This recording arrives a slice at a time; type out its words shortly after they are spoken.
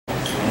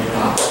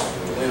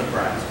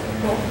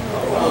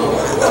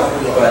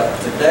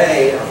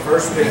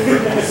first speaker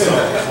is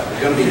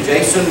going to be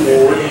Jason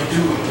Ward.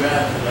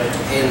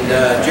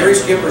 And Jerry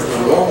Skipper's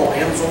my normal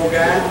AMSOIL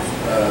guy.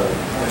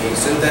 The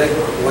synthetic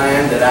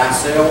line that I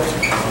sell.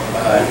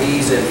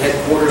 He's in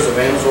headquarters of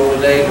AMSOIL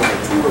today on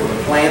a tour of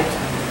the plant.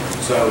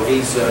 So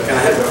he's kind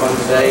of having fun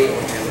today.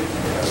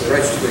 And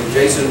graciously,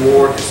 Jason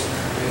Ward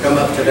has come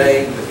up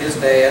today with his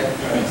dad.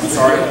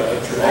 Sorry.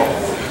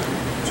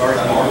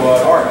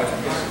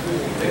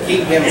 To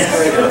keep him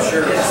straight, I'm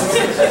sure.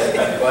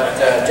 But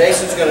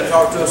Jason's going to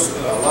talk to us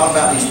a lot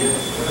about these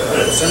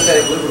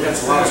synthetic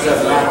lubricants, a lot of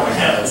stuff that I don't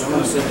know. So I'm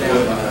going to sit down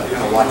and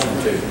kind of watch him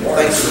too.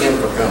 Thanks again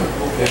for coming.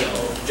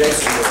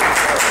 Jason.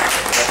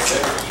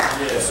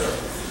 Yes, sir.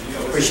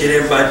 Appreciate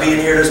everybody being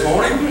here this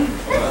morning.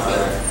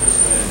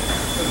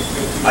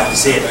 Like you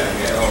said,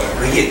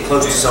 we get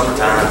close to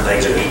summertime,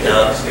 things are heating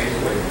up.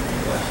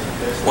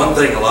 One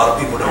thing a lot of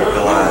people don't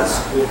realize,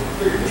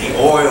 the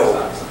oil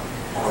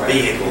on a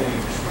vehicle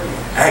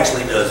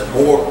actually does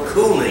more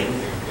cooling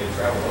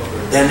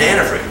than the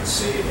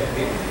antifreeze.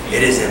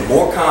 It is in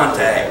more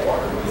contact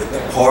with the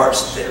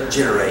parts that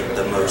generate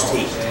the most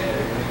heat.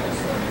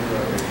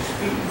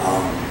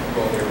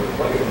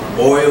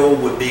 Oil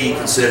would be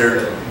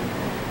considered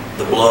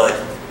the blood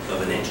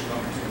of an engine.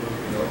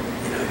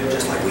 You know,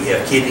 just like we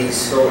have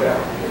kidneys,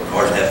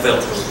 cars have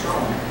filters.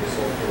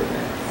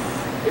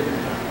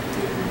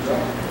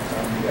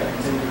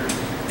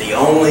 The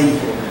only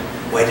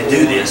way to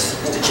do this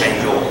is to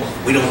change oil.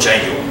 We don't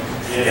change oil.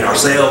 In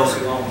ourselves,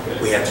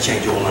 we have to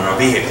change oil in our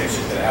vehicles.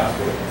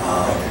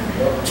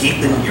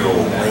 Keeping your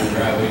oil clean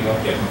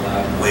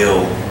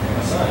will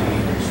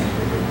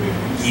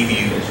give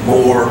you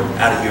more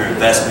out of your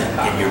investment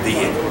in your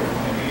vehicle.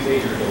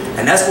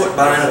 And that's what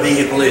buying a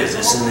vehicle is.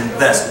 It's an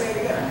investment.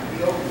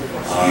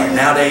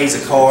 Nowadays,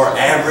 a car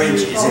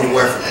average is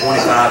anywhere from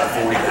 $25,000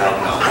 to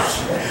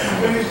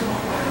 $40,000.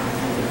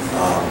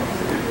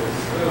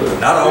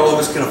 Not all of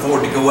us can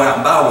afford to go out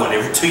and buy one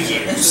every 2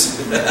 years.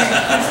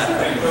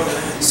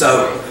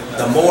 So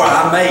the more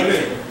I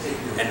make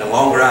and the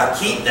longer I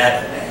keep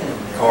that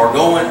car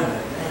going,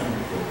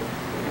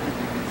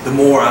 the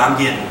more I'm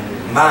getting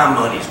my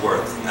money's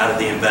worth out of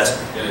the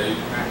investment.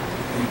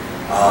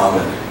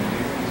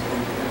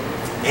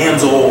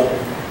 AMSOIL,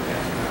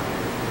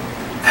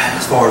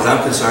 as far as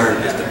I'm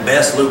concerned, is the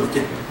best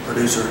lubricant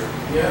producer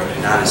in the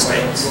United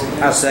States.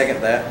 I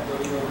second that.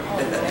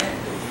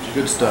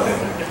 Good stuff.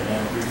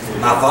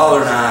 My father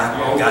and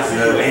I got to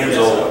know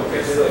AMSOIL.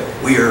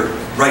 We are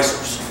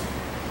racers.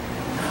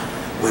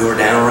 We were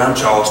down around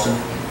Charleston,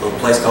 a little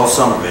place called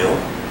Somerville,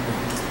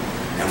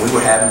 and we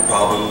were having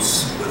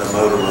problems with a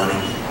motor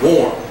running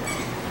warm.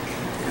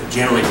 You know,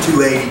 generally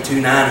 280,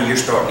 290, you're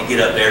starting to get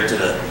up there to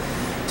the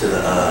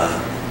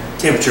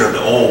temperature of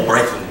the oil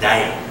breaking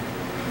down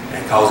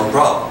and causing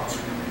problems.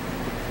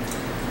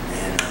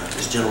 And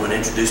this gentleman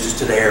introduced us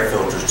to the air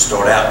filters to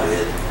start out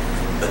with,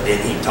 but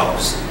then he talked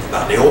us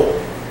about the oil.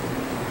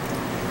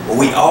 Well,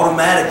 we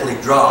automatically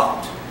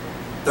dropped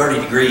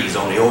 30 degrees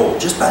on the oil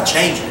just by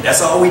changing it.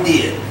 That's all we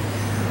did.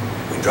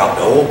 We dropped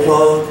the oil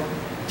plug,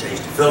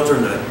 changed the filter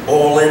and the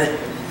oil in it,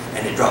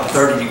 and it dropped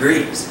 30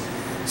 degrees.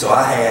 So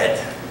I had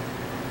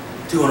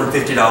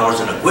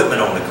 $250 in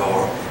equipment on the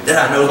car that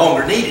I no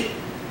longer needed.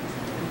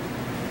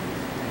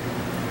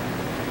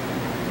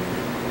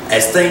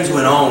 As things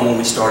went on, when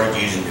we started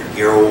using the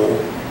gear oil,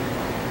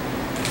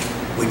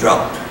 we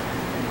dropped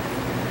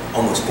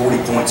almost 40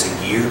 points a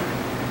gear.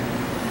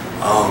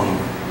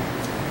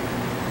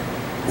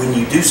 When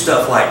you do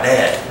stuff like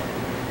that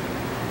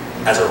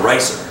as a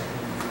racer,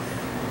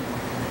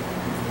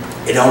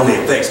 it only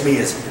affects me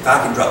as if I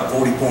can drop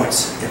 40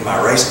 points in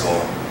my race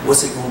car,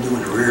 what's it going to do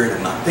in the rear end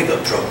of my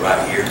pickup truck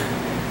right here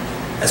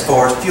as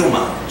far as fuel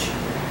mileage?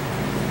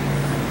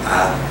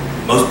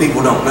 Most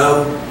people don't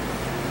know,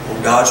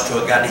 old Dodge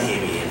truck got the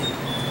Hemi in it.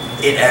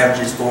 It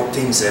averages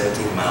 14,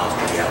 17 miles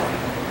per gallon.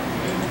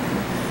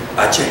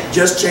 By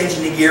just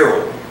changing the gear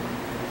oil,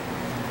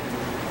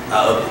 I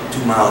up it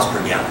 2 miles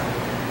per gallon.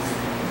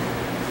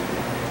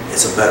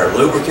 It's a better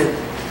lubricant,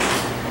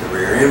 the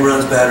rear end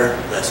runs better,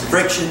 less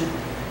friction,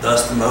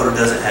 thus the motor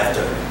doesn't have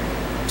to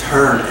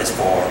turn as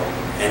far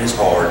and as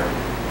hard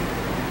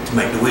to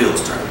make the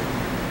wheels turn.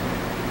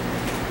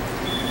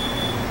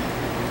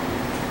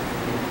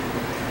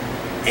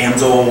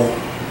 AMSOIL,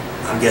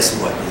 I'm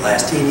guessing what, the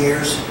last 10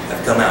 years,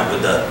 have come out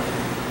with the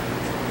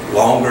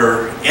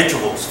longer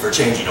intervals for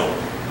changing oil.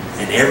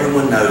 And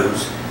everyone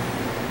knows,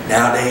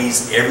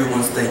 nowadays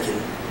everyone's thinking,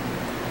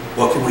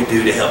 what can we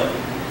do to help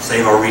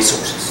save our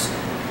resources?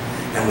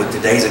 And with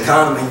today's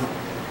economy,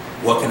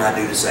 what can I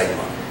do to save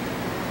money?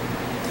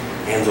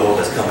 AMSOIL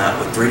has come out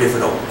with 3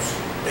 different oils.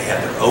 They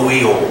have their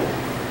OE oil.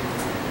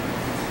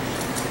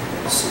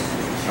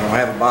 I don't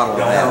have a bottle of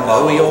that.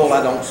 OE oil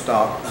I don't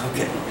stock.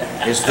 Okay.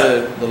 It's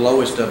the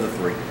lowest of the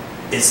 3.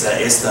 It's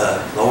the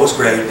lowest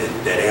grade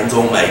that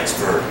AMSOIL makes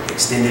for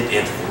extended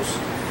intervals.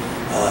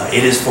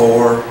 It is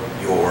for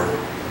your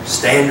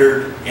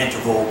standard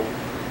interval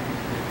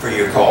for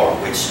your car,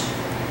 which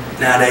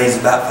nowadays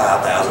is about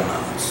 5,000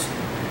 miles.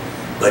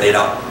 But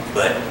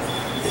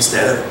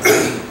instead of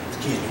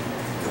excuse me,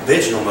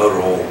 conventional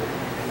motor oil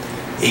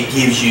It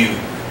gives you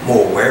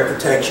more wear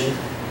protection.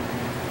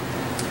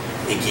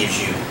 It gives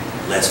you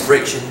less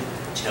friction,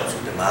 which helps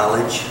with the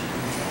mileage.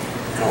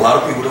 And a lot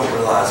of people don't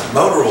realize that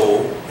motor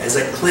oil has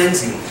a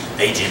cleansing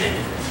agent in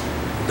it.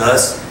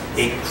 Thus,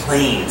 it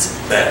cleans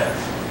better.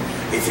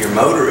 If your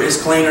motor is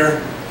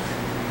cleaner,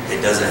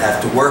 it doesn't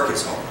have to work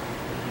as hard.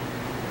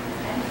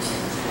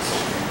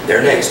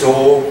 Their next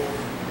oil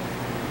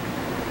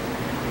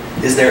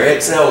is their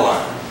XL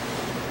line.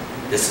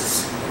 This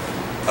is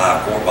a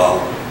 5-quart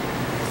bottle.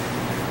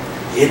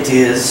 It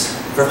is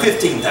for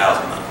 15,000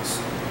 miles,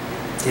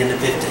 10 to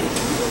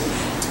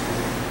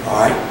 15. All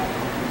right,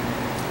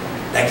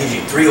 that gives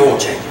you 3 oil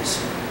changes.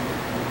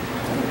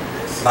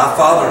 My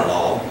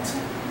father-in-law,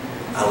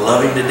 I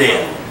love him to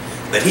death,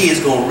 but he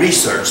is going to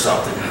research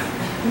something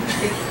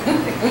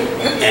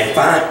and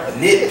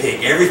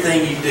nitpick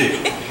everything you do.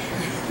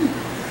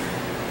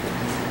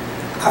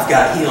 I've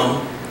got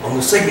him on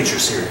the Signature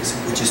Series,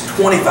 which is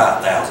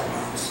 25,000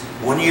 miles.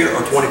 1 year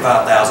or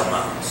 25,000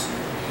 miles.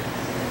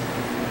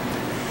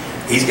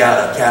 He's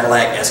got a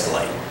Cadillac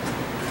Escalade.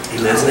 He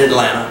lives in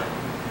Atlanta.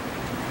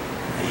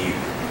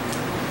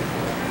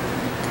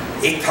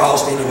 It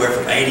costs anywhere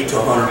from 80 to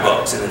 100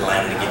 bucks in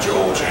Atlanta to get your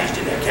oil changed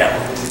in that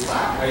Cadillac.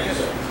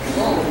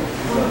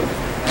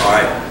 All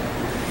right.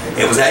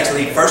 It was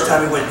actually the first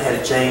time he went and had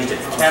it changed at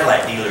the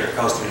Cadillac dealer. It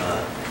cost him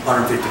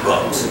 150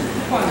 bucks.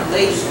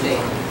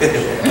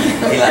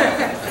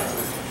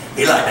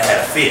 He liked to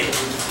have a fit.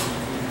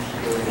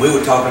 We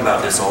were talking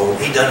about this oil.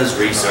 He done his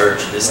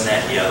research, this and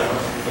that and the other.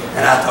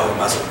 And I told him,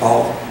 I said,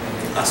 Paul,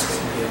 I said,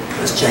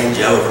 let's change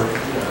you over.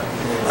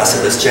 I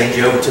said, let's change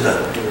you over to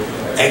the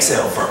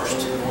XL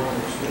first.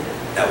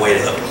 That way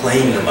to help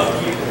clean the motor.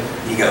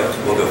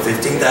 We'll go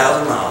 15,000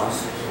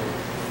 miles.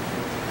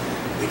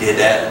 We did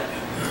that.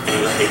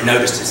 And he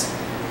noticed his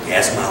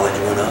gas mileage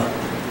went up.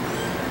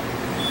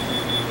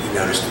 He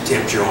noticed the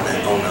temperature on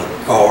the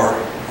car,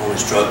 on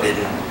his truck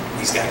didn't.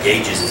 He's got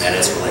gauges in that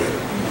Escalade.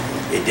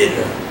 It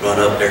didn't run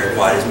up there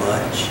quite as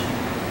much.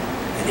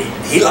 And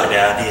he liked the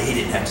idea he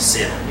didn't have to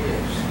sit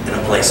in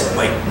a place and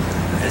wait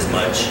as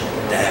much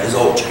to have his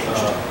oil changed.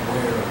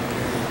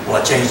 Well,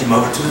 I changed him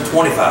over to the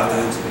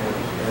 25,000.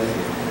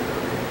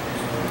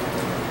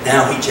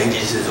 Now he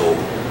changes his oil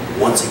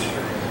once a year.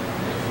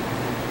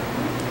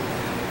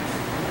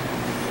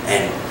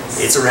 And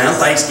it's around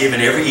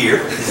Thanksgiving every year.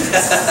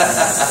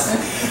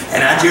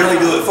 And I generally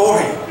do it for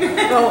him.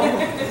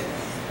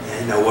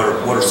 And you know,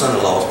 what are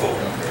son-in-laws for?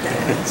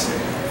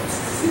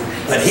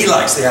 But he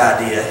likes the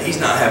idea. He's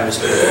not having to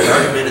spend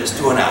 30 minutes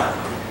to an hour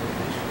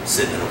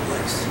sitting in a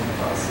place.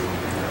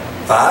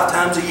 5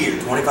 times a year,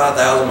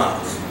 25,000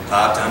 miles,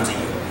 5 times a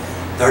year.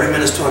 30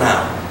 minutes to an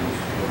hour.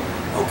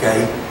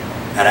 Okay?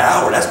 An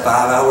hour, that's 5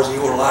 hours of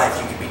your life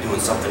you could be doing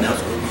something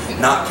else with.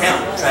 Not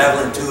counting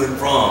traveling to and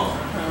from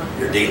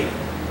your dealer.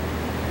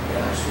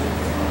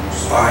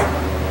 All right.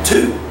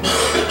 2.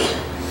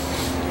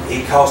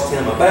 It cost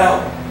him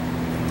about,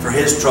 for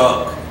his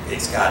truck,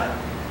 it's got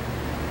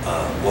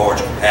large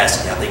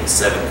capacity, I think it's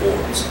 7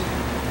 quarts.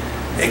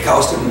 It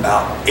cost him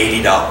about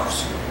 $80.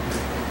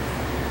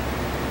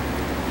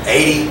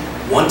 80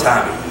 one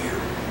time a year,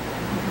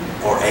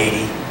 or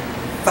 80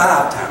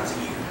 5 times a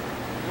year.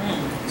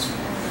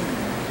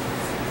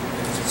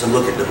 So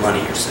look at the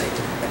money you're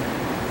saving.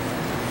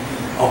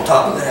 On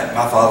top of that,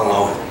 my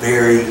father-in-law is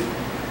very,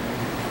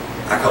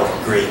 I call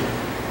it green.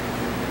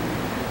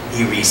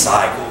 He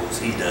recycles,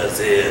 he does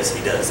this,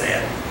 he does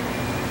that.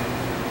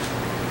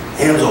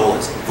 AMSOIL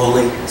is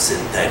fully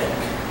synthetic.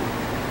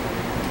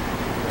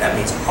 That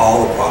means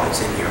all the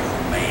products in here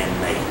are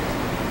man-made.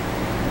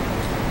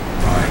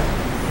 Right?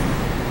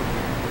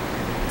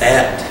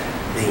 That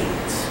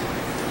means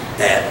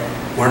that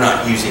we're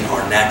not using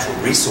our natural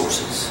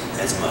resources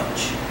as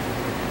much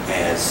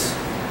as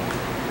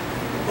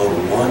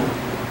Motor One,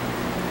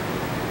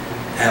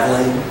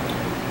 Avalane,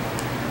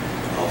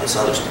 all this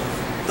other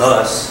stuff.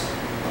 Thus,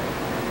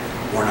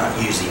 we're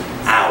not using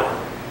our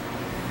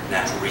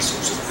natural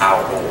resources,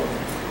 our oil.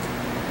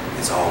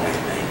 It's all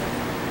man-made.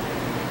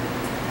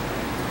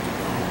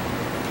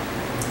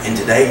 In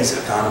today's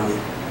economy,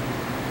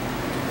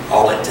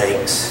 all it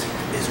takes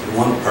is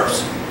one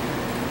person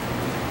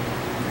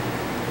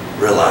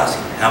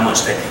realizing how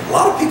much a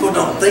lot of people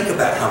don't think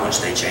about how much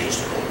they change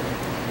their oil.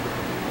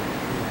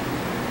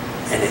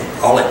 And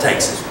all it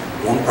takes is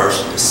one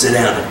person to sit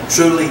down and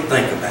truly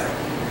think about it.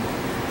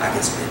 I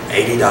can spend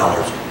 $80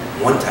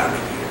 one time a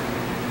year.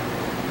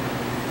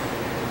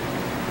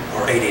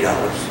 Or $80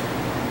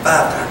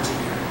 5 times a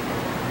year.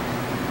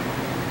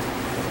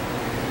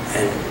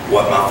 And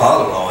what my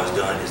father-in-law has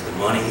done is the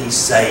money he's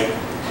saved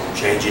on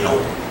changing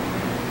oil,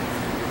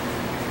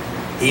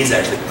 he's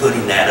actually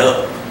putting that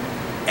up,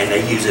 and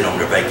they use it on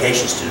their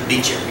vacations to the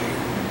beach every year.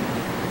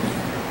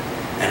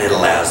 And it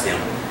allows them,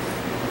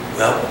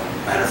 well,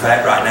 matter of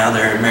fact, right now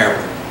they're in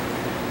Maryland.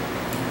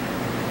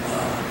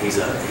 He's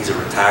a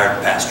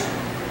retired pastor.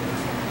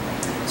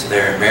 So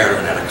they're in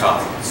Maryland at a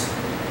conference.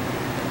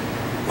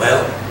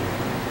 Well,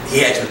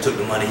 he actually took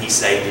the money he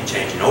saved in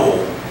changing oil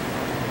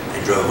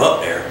and drove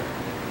up there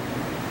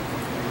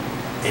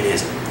in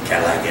his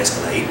Cadillac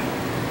Escalade.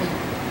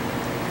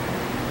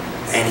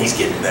 And he's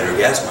getting better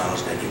gas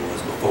mileage than he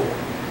was before.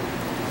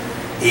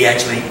 He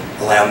actually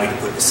allowed me to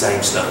put the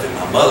same stuff in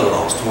my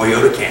mother-in-law's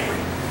Toyota Camry.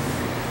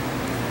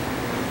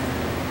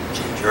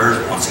 Change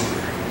hers once a year.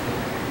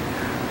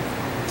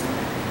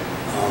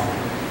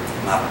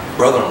 My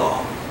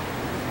brother-in-law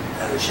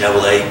has a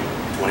Chevrolet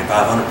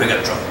 2500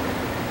 pickup truck.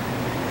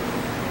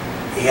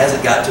 He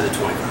hasn't got to the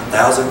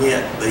 25,000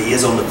 yet, but he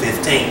is on the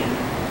 15.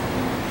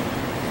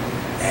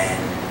 And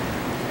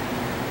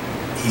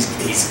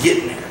he's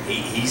getting there.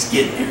 He's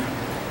getting there.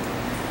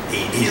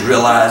 He's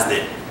realized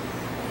that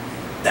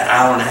the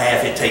hour and a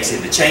half it takes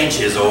him to change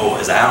his oil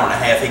is an hour and a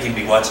half he can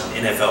be watching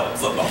NFL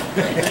football.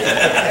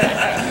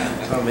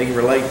 Something he can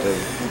relate to.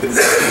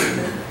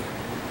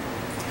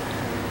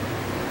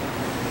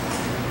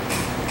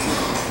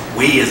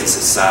 We as a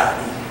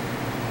society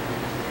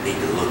need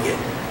to look at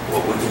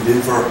what we can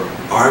do for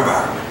our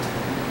environment,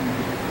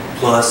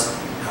 plus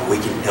how we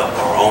can help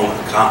our own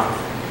economy,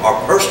 our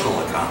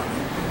personal economy.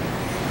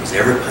 Because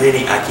every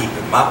penny I keep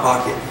in my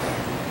pocket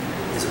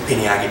is a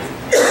penny I get.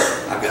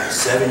 I've got a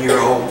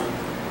 7-year-old,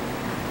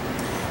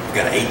 I've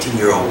got an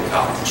 18-year-old in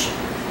college.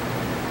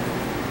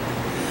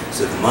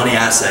 So the money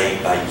I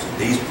save by using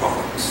these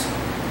products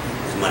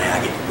is money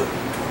I get to put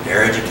toward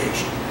their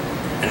education.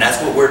 And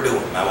that's what we're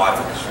doing, my wife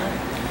and I.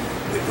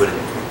 We put it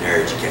toward their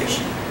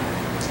education.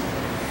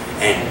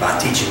 And by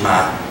teaching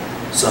my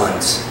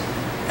sons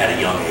at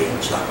a young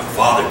age, like my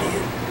father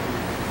did,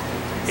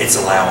 it's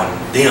allowing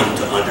them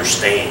to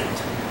understand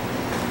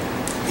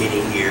a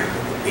penny here,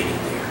 a penny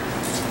there.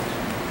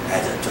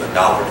 Adds up to $1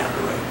 down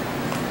the road.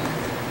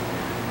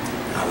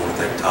 And I want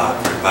to thank Todd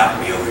for inviting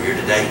me over here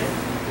today.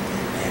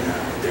 And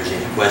if there's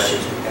any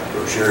questions, we've got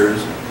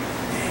brochures,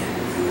 and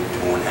we would be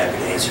more than happy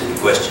to answer any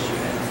questions you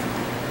have.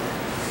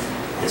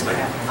 Yes,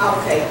 ma'am.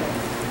 Okay.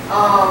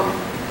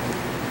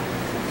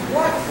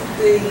 What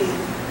the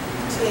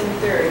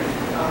 1030?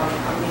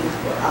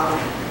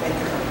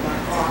 Thinking of my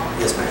car.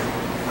 Yes, ma'am.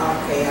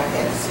 Okay, I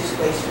had a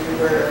situation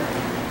where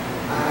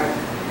I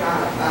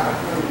got about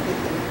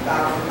 150,000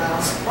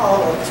 miles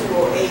all of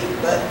 208.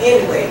 But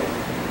anyway,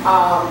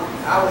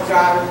 I was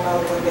driving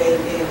along one day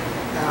and then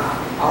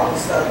all of a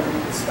sudden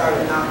it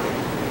started knocking.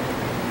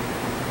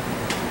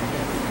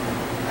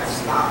 I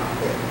stopped.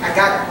 I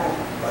got home.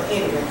 But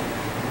anyway,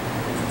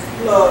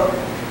 plug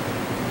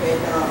and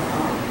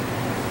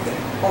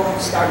oil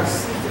started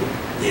seeping.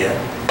 Yeah.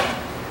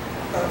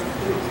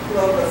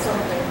 Plug or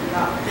something,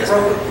 not Yes,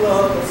 broke a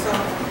plug or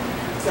something.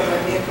 So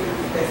my nephew,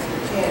 that's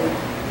mechanic,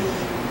 he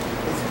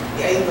was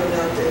able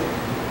enough to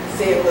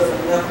say it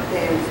wasn't enough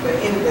damage, but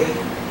anyway,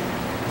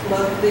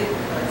 plugged it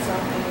or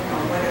something,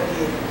 or whatever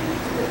it is,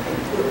 and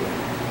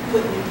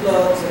put new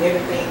plugs and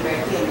everything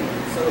back in it,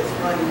 so it's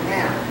running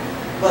now.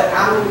 But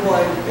I'm the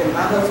one, and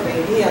my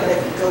husband, he let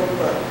it go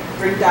for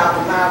 3,000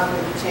 miles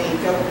when he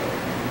changed over.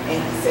 And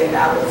he said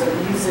I wasn't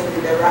using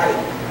the right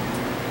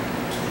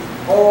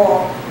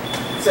oil.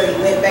 So he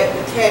went back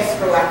to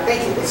Castro. I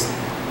think it was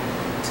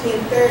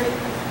 1030.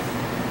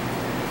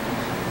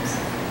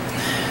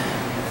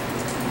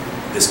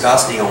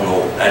 Viscosity on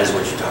oil, that is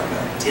what you're talking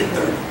about,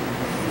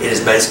 1030. It is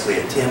basically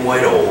a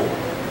 10-weight oil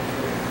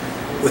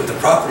with the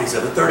properties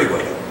of a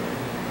 30-weight oil.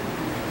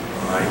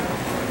 All right.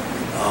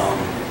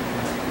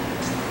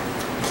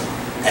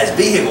 As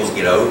vehicles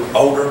get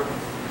older,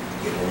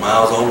 get more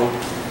miles on them,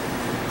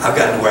 I've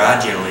gotten to where I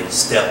generally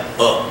step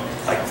up,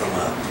 like from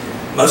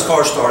most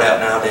cars start out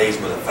nowadays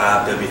with a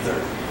 5W30.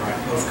 Right,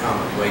 most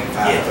common weight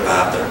 530. Yeah,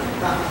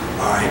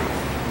 530. All right.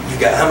 You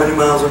got how many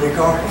miles on your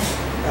car?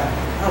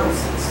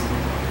 106.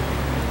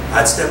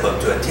 I'd step up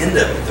to a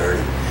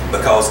 10W30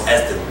 because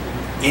as the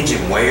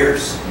engine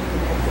wears,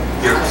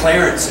 your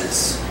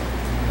clearances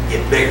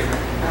get bigger.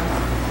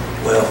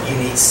 Well, you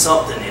need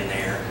something in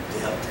there to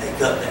help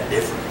take up that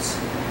difference.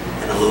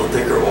 And a little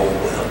thicker oil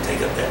will help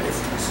take up that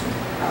difference.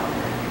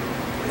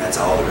 And that's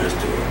all there is to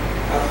it.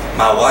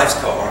 My wife's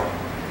car,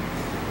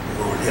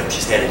 Lord help,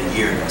 she's had it a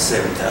year and got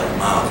 70,000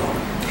 miles on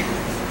it.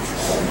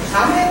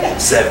 How many?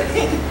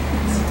 70.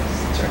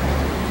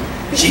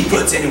 She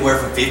puts anywhere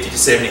from 50 to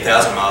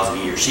 70,000 miles a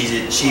year. She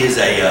is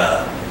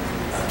a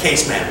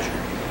case manager,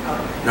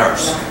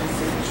 nurse.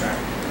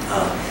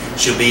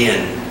 She'll be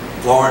in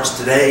Florence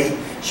today.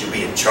 She'll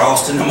be in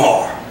Charleston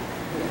tomorrow.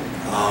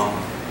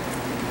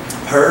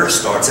 Hers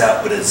starts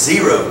out with a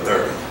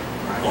 030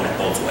 on that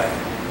Volkswagen.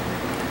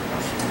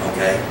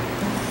 Okay.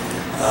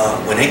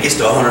 When it gets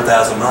to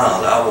 100,000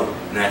 miles, I will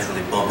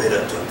naturally bump it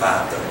up to a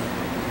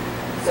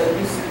 530. So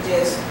you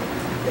suggest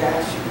that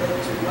I should go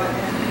to what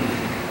now?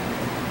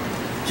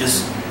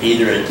 Just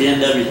Either a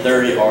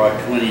 10W30 or a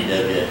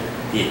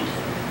 20W50.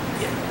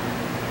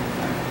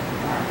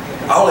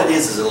 all it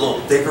is a little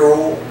thicker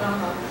oil,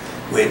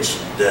 which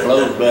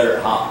Flows better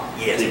hot.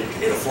 yes,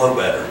 it'll flow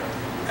better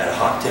at a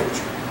hot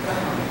temperature.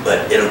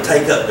 But it'll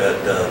take up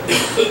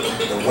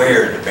the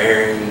wear, the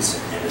bearings,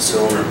 and the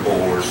cylinder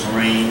bores,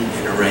 Ring.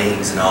 and the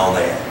rings, and all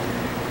that.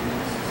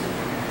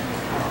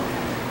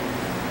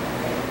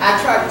 I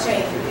try to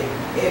change it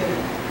every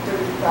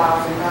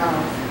 3,000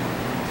 miles.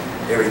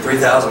 Every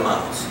 3,000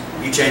 miles.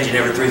 You change it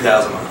every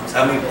 3,000 miles.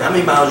 How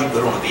many miles you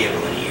put on a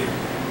vehicle in a year?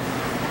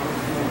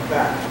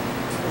 About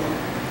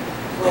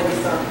 20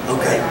 something.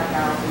 Okay.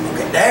 25,000.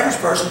 Okay. The average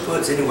person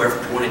puts anywhere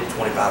from 20 to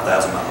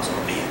 25,000 miles on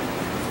a vehicle.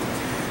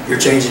 You're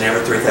changing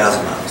every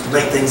 3,000 miles. To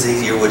make things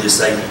easier, we'll just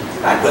say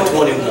I put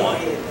 21.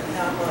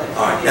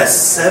 All right, that's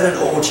 7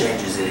 oil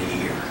changes in a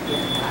year.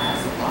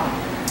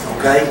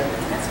 Okay?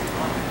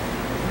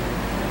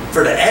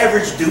 For the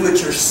average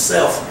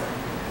do-it-yourselfer,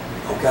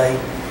 okay,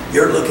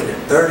 you're looking at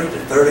 $30 to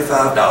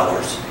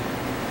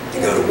 $35 to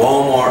go to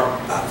Walmart,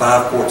 buy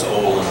 5 quarts of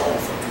oil and oil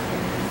filter.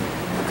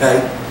 Okay?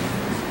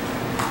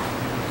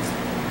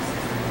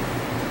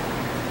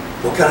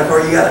 What kind of car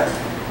you got?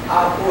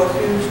 Ford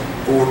Fusion.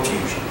 Ford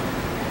Fusion.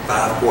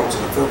 5 quarts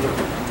and a filter.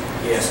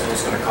 Yes, and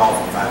it's gonna call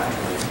for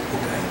 520.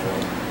 Okay.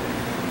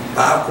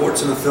 5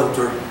 quarts and a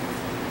filter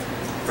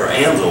for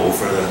AMSOIL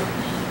for the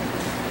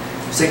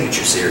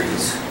Signature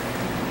Series.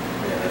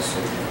 Yeah, that's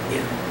it.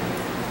 Yeah.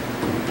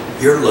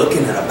 You're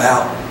looking at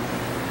about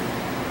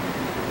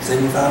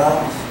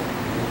 $75.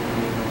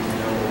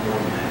 No more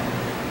than that.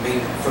 I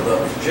mean, for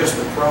just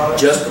the product?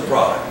 Just the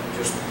product.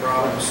 Just the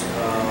products,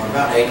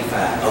 about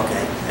 85.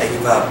 Okay,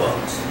 85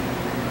 bucks.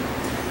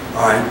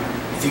 All right.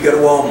 If you go to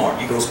Walmart,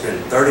 you're gonna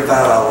spend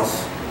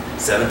 $35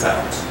 7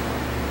 times.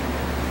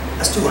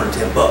 That's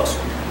 210 bucks.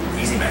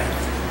 Easy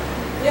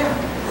math. Yeah.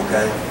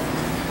 Okay.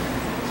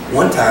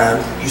 One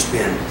time you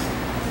spend,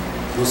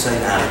 we'll say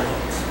 90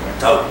 bucks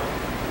total.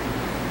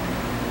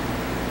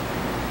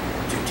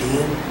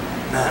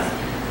 210, 90.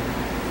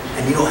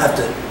 And you don't have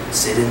to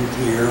sit in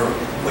here or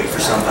wait for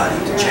somebody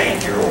to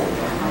change your oil.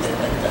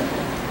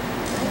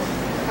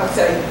 I'll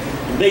tell you.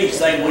 The biggest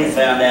thing we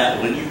found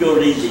out, when you go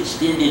to these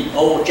extended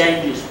oil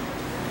changes,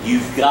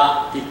 you've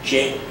got to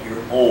check your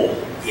oil.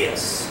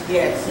 Yes.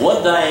 Yes.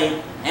 One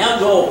thing,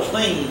 AMSOIL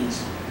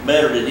cleans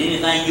better than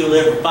anything you'll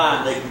ever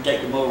find. They can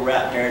take the motor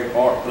out, tear it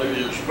apart, put it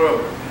in a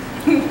scrubber.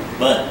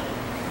 But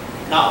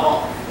not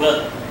long.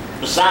 But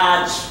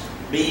besides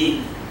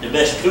being the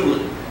best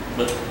coolant,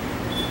 but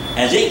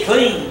as it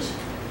cleans,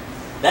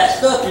 that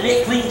stuff that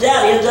it cleans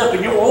out ends up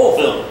in your oil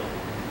filter.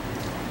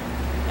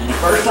 And the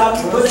first time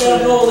you put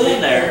AMSOIL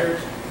in there,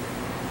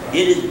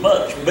 it is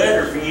much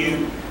better for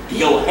you to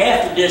go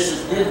half the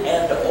distance and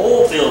have the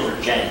oil filter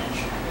change.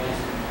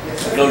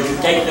 Because you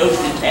take those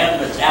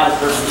contaminants out of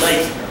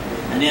circulation.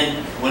 And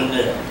then when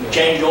you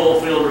change the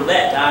oil filter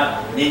that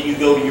time, then you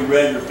go to your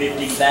regular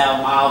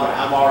 15,000 miles or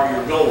how far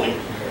you're going,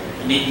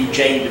 and then you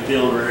change the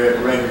filter at a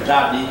regular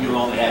time, then you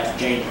only have to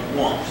change it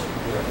once.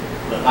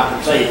 But like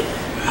I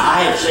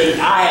say,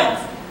 I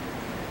have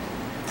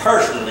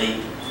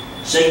personally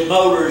seen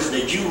motors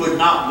that you would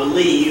not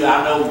believe.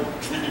 I know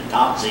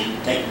Topsy,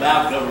 take the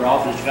valve cover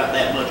off, it's got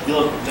that much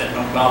gunk sitting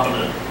on top of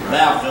the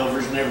valve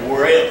covers and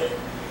everywhere else.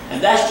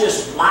 And that's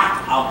just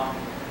like a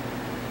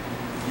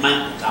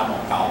maintenance, I'm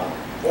gonna call it.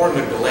 Or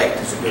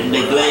neglect is a good word.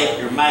 Neglect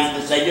or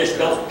maintenance, they just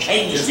don't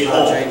change Just the not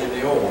oil. changing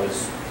the oil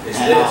is this,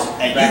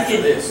 And back you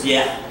to can, this.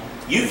 yeah,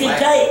 you can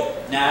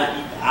take, now,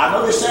 I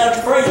know this sounds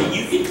crazy,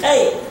 you can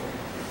take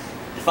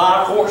the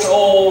 5 quarts of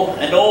oil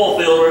and the oil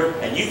filter,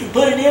 and you can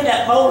put it in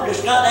that motor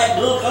that's got that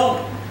gunk on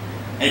it.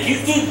 And if you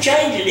keep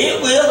changing,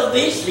 it will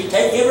eventually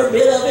take every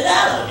bit of it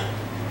out of it.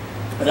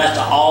 But that's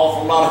an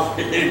awful lot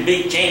of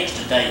big chance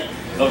to take.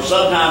 Because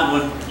sometimes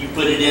when you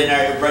put it in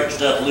there, it breaks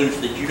stuff loose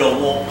that you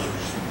don't want loose.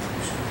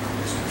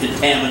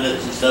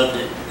 Contaminants and stuff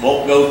that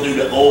won't go through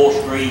the oil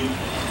stream,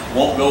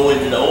 won't go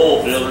into the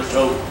oil filter,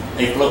 so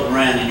they float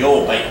around in your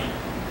oil pan.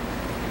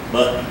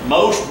 But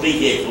most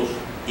vehicles,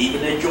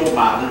 even at your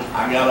mileage,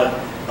 I got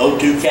a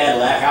 02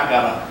 Cadillac, I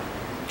got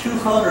a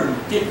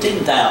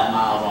 215,000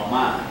 miles on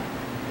mine.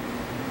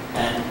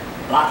 And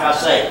like I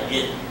say,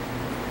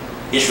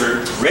 it's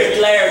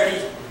regularity,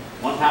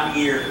 one time a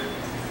year,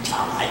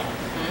 all right.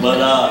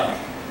 But,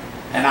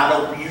 and I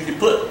don't usually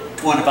put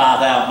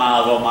 25,000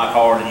 miles on my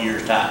car in a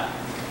year's time.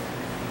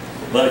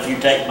 But if you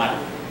take my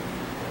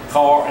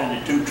car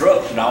and the 2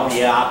 trucks and all,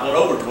 yeah, I put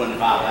over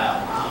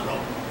 25,000 miles on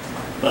it.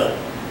 But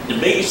the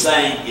biggest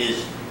thing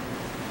is,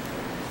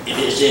 if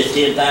it says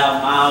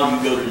 10,000 miles,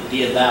 you go to the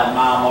 10,000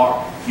 mile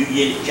mark, you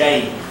get it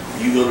changed.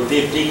 You go to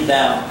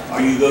 15,000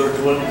 or you go to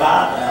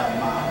 25,000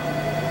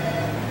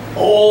 miles.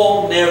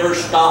 Oil never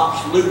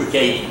stops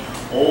lubricating.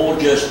 Oil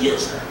just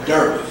gets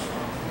dirty.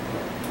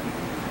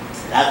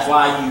 That's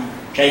why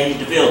you change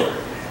the filter.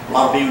 A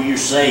lot of people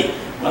used to say,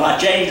 well, I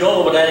changed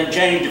oil, but I didn't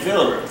change the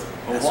filter.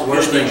 Well, That's what the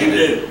worst good did thing you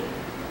to do?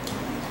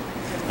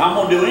 If I'm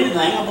going to do anything,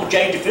 I'm going to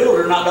change the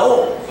filter, not the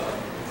oil.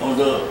 Because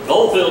the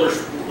oil filter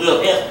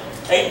will help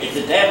take the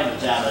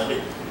contaminants out of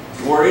it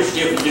to where it's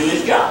still can do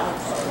its job.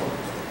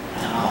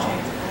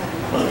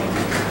 But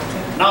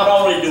not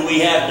only do we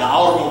have the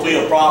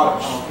automobile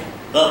products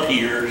up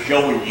here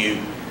showing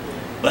you,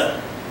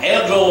 but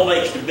AMSOIL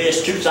makes the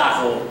best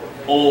 2-cycle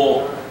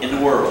oil in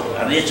the world,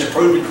 and it's a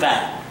proven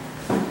fact.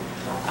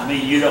 I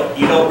mean, you don't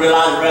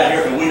realize it right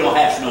here because we don't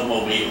have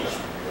snowmobiles.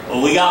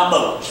 Well, we got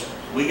boats.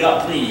 We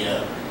got plenty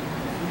of them.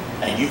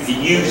 And you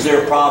can use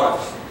their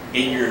products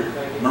in your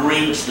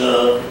marine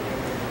stuff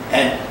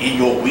and in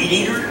your weed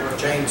eater.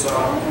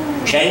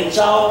 chainsaw.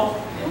 Chainsaw,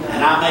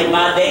 and I made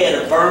my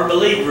dad a firm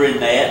believer in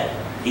that.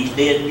 He's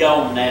dead and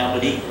gone now,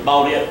 but he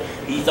bought him,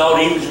 he thought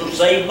he was gonna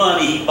save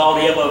money. He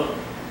bought him a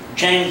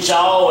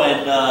chainsaw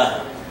and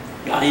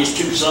got his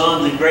 2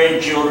 sons and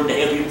grandchildren to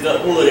help him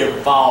cut wood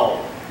every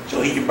fall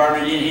so he could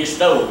burn it in his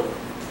stove.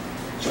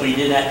 So he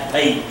didn't have to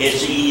pay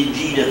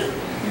SE&G to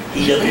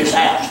heat up his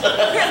house.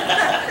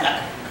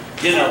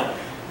 You know,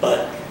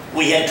 but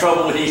we had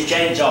trouble with his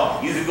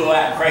chainsaw. You could go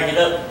out and crank it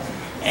up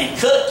and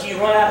cut, you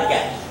run out of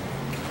gas.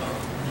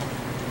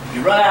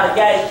 You run out of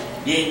gas,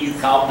 then you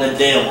caught the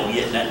devil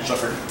getting that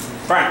sucker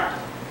cranked.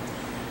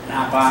 And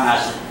I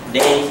said,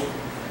 Daddy,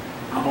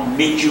 I'm gonna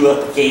mix you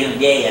up a can of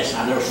gas.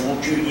 I just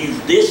want you to use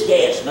this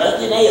gas,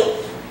 nothing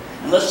else.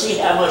 And let's see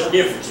how much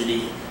difference it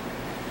is.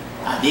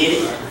 I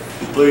did it.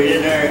 He put it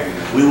in there.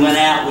 We went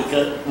out, we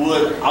cut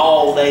wood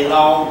all day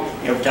long.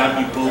 Every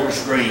time you pull the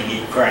string,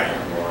 it cranked.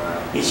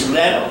 He said,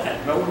 well,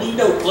 I don't need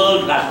no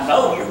plug. And I said,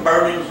 no, you're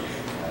burning.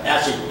 And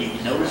I said, do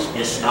you notice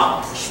it's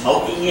not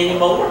smoking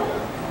anymore?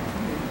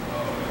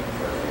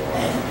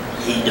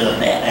 And he done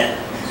that.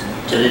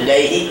 And to the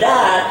day he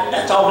died,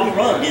 that's all he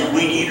run, his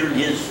weed eater and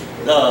his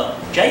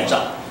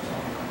chainsaw.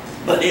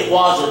 But it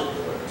wasn't,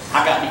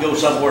 I got to go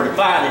somewhere to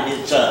find it.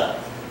 It's,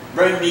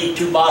 bring me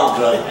 2 bottles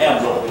of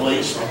AMSOIL,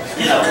 please.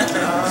 You know,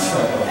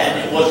 and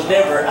it was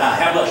never,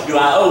 how much do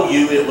I owe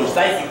you? It was,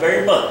 thank you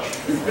very much.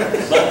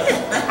 But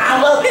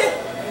I love it.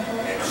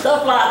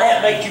 Stuff like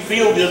that makes you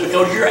feel good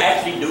because you're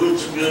actually doing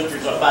some good for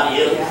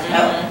somebody else.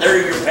 Now,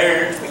 they're your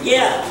parents, but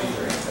yeah,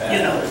 you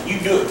know, you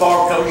do it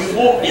for them because you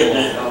want them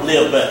to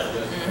live better,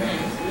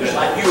 just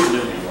like you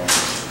were doing.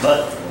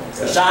 But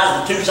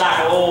besides the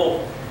 2-cycle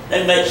oil,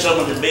 they make some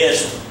of the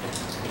best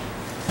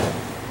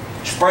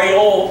spray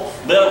oil,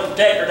 metal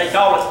protector, they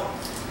call it.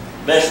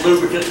 Best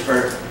lubricant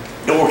for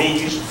door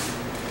hinges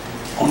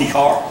on your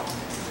car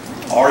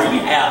or in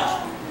your house.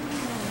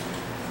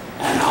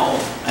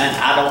 And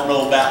I don't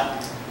know about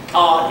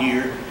Todd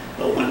here,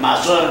 but when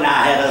my son and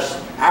I had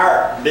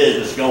our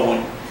business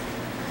going,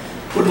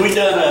 when we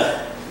done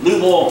a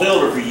lube oil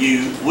filter for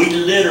you, we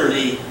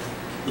literally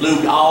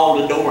lubed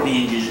all the door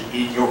hinges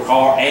in your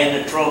car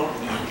and the trunk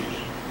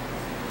hinges.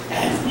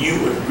 And you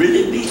would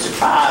really be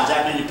surprised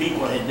how many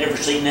people had never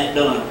seen that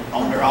done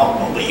on their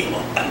automobile.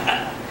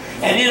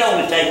 And it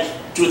only takes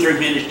 2 or 3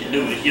 minutes to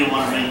do it, you know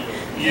what I mean?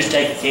 You just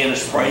take a can of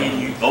spray and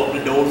you open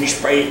the door and you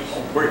spray it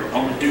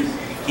on the 2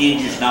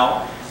 hinges and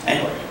all.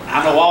 And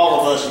I know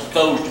all of us have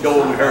closed the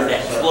door and we heard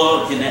that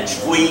plug and that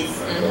squeak.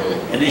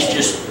 And it's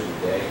just,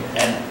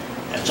 and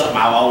that's something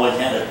I've always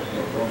had a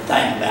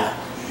thing about.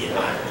 You know,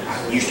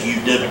 I used to use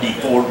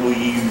WD-40, we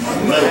use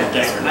metal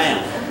protector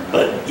now.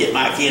 But get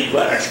my kid to go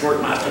out there and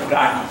squirt my stuff,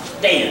 I can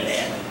stand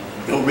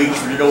that. Go reach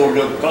for the door and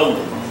go to close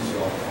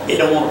it. It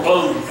don't want to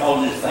close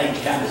because this thing's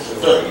kind of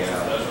stuck.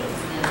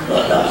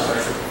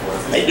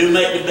 But they do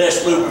make the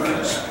best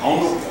lubricants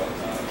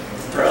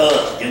for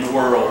us in the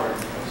world.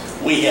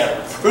 We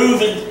have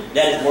proven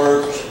that it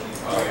works.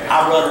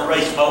 I run a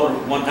race motor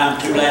one time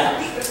 2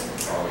 laps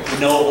with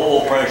no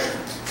oil pressure.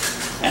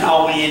 And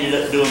all we ended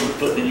up doing was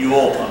putting a new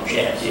oil pump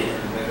shaft in it.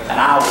 And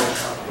I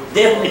was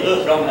definitely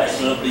hooked on that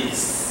stuff.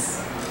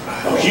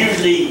 Because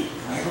usually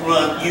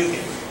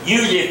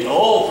if the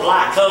oil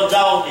light comes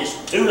on, it's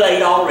too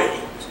late already.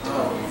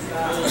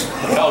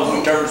 Because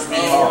we turn so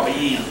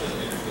many RPM.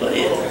 But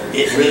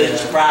it really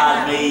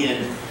surprised me,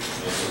 and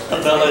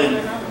a fellow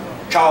in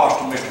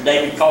Charleston, Mr.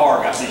 David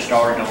Carr, got me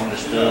started on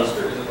this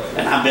stuff.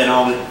 And I've been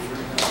on it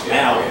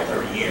now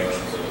for 30 years.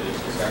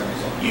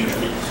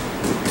 Usually.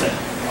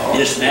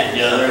 This and that and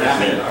the other. And I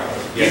mean,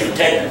 you can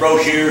take the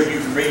brochures, you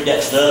can read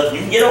that stuff, you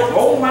can get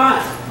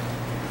online.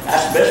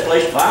 That's the best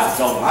place to find it,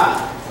 it's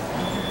online.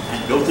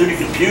 And go through the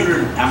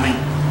computer. I mean,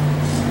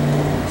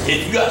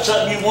 if you got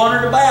something you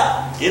wondered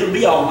about, it'll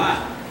be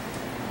online.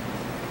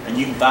 And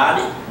you can find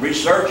it,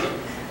 research it,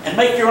 and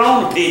make your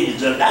own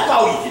opinions of it. That's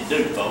all you can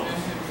do, folks.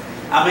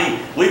 I mean,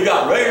 we've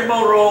got Radiator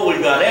motor oil,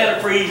 we've got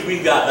antifreeze,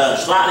 we've got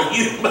slightly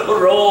used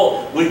motor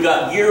oil, we've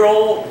got gear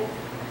oil.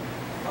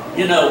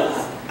 You know,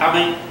 I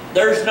mean,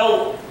 there's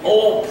no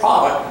oil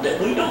product that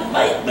we don't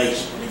make,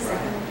 basically.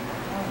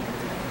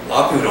 A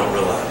lot of people don't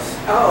realize.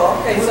 Oh,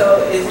 okay,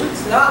 so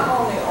it's not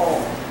only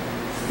oil.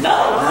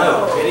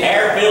 No.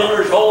 Air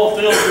filters, oil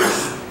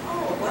filters,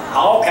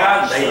 all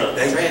kinds of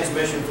stuff.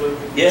 Transmission fluid.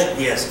 Yeah.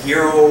 Yes,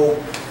 gear oil.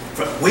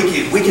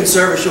 We can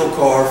service your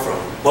car from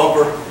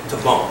bumper to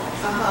bumper.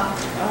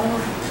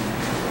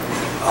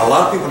 A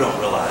lot of people don't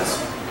realize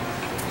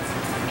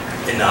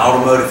in the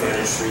automotive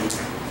industry,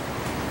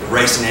 the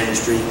racing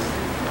industry,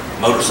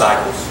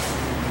 motorcycles,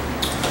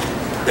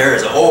 there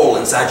is oil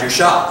inside your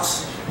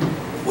shocks.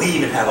 We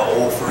even have an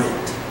oil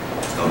friend.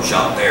 It's called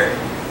shock there.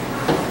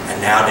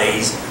 And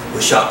nowadays,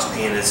 with shocks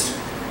being as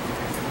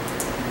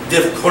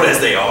difficult as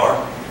they are,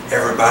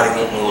 everybody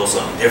wanting a little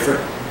something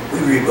different, we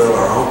rebuild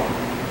our own.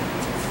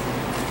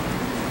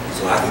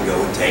 So I can go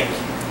and take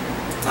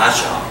my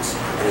shocks,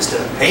 and instead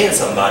of paying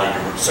somebody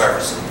to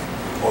service them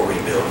or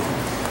rebuild them,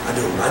 I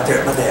do them right there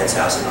at my dad's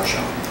house in our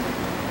shop.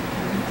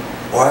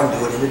 Or I can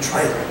do it in the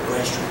trailer at the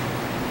restaurant.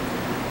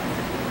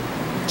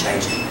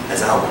 changed it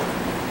as I went.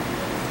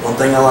 One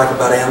thing I like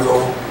about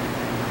AMSOIL,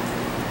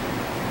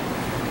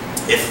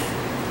 if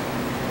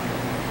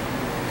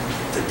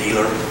the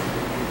dealer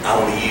I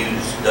want to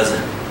use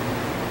doesn't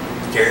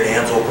carry the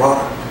AMSOIL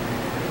product,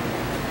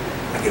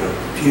 I get a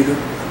computer,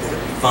 I get a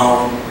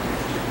phone,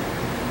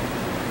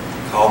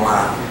 call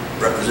my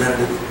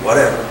representative,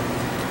 whatever,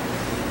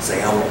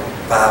 say I want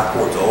 5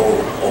 quarts of oil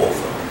and an oil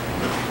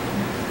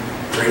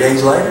filter. 3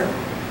 days later,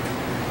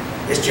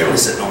 it's generally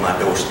sitting on my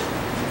doorstep.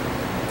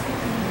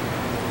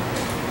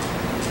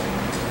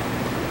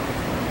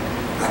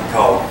 I can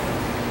call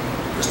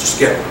Mr.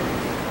 Skipper.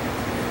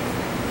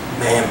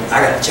 Man, I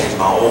got to change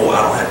my oil.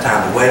 I don't have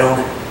time to wait on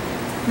it.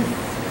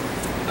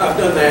 I've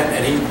done that,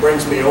 and he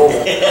brings me oil.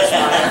 That's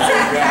my answer,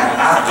 guy.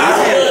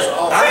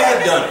 I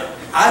have done it.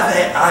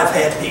 I've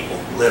had people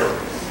literally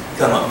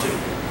come up to me,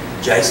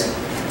 Jason,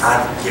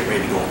 I get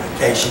ready to go on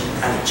vacation.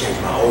 I need to change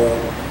my oil.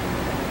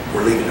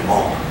 We're leaving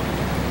tomorrow.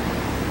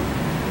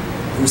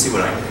 Let me see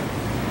what I can do.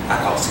 I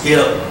call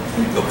Skip,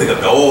 go pick up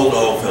the oil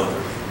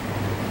filter.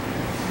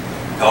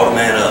 Call the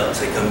man up and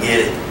say, come get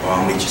it, or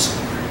I'll meet you somewhere.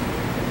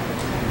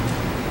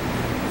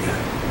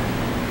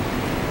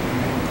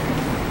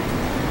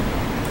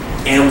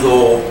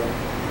 AMSOIL,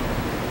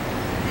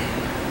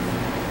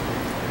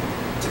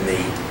 to me,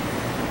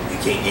 you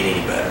can't get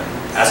any better.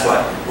 That's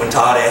why when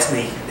Todd asked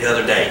me the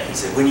other day, he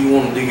said, when you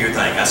want to do your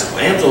thing? I said,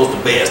 well, AMSOIL's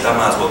the best. I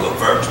might as well go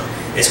first.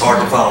 It's hard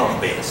to follow the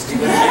best. You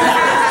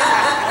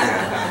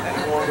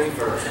want to be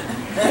first.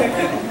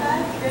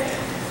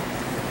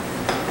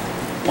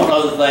 One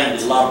other thing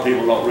that a lot of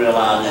people don't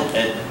realize is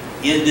that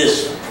in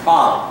this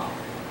product,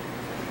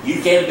 you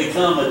can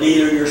become a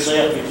dealer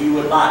yourself if you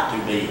would like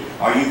to be,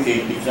 or you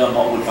can become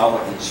what we call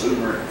a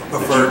consumer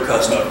Preferred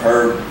customer.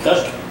 Preferred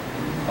customer.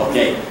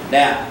 Okay,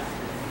 now,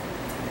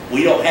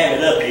 we don't have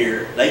it up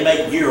here. They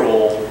make gear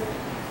oil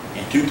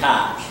in 2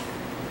 types.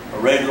 A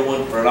regular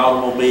one for an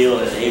automobile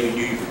and a heavy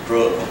duty for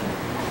truck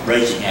and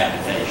racing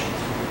applications.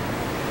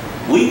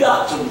 We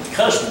got some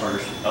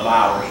customers of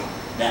ours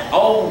that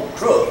own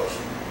trucks.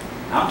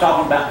 I'm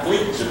talking about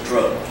fleets of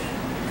trucks.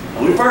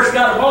 When we first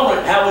got them on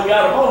it, how we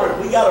got them on it,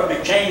 we got them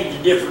to change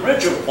the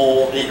differential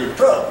oil in their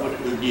truck when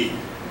it was new.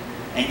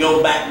 And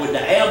go back with the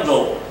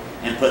AMSOIL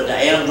and put the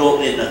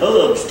AMSOIL in the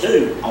hubs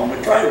too, on the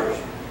trailers.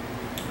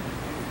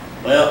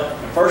 Well,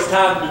 the first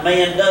time the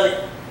man done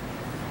it,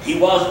 he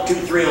wasn't too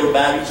thrilled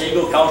about it. He said it's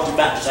going to cost him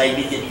about the same.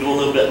 He said go a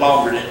little bit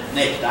longer the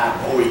next time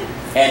before he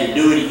had to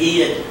do it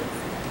again.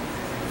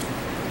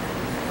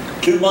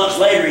 2 months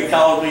later, he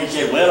called me and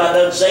said, well, I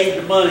done saved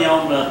the money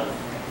on the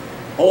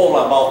oil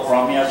I bought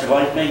from you. I said,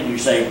 what do you mean you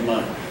saved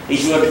money? He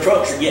said, well, the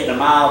trucks are getting a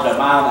mile and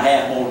a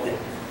half more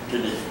to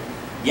the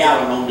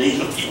gallon on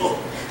diesel fuel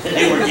than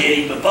they were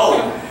getting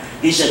before.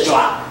 He said, so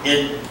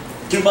in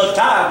 2 months'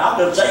 time, I'm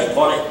going to save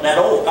what that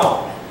oil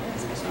cost me.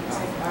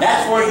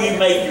 That's where you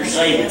make your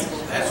savings.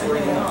 That's where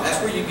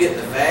you get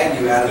the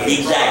value out of the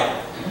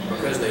Exactly.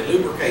 product. Because they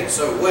lubricate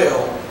so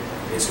well,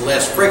 it's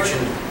less friction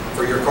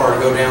for your car to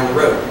go down the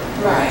road.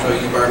 Right. So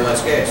you burn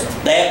less gas.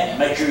 That,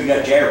 make sure you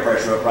got your air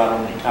pressure up right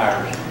on the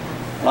tires.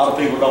 A lot of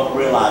people don't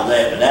realize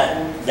that, but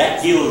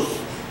that kills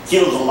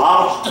a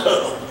lot of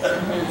stuff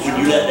when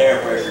you let the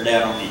air pressure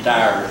down on the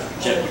tires,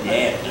 except when you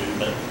have to,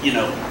 but you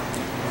know.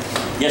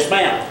 Yes,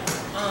 ma'am.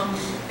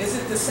 Is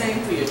it the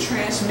same for your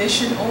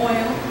transmission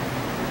oil?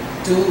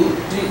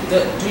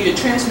 Do your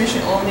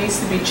transmission oil needs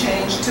to be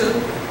changed too?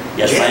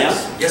 Yes, ma'am.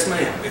 Yes,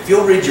 ma'am. If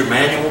you'll read your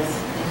manuals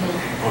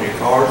on your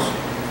cars,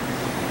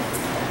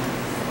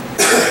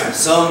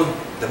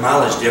 the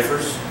mileage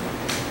differs.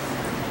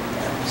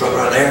 Truck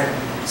right there,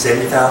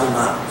 70,000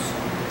 miles.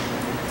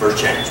 First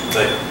change,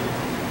 but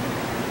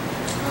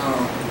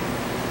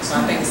So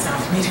I think it's time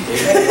for me to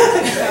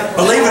get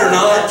believe it or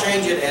Not not,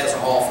 change it as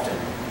often.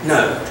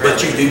 no,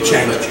 but you do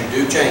change But it.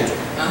 you do change it.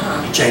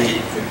 You change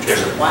it.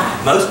 Why?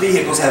 Most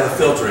vehicles have a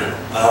filter in it.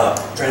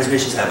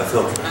 Transmissions have a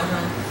filter in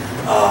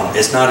it.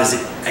 It's not as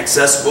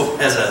accessible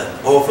as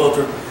an oil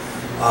filter,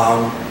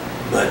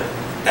 but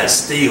that's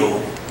still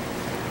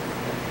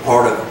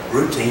part of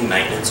routine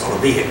maintenance on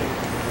a vehicle.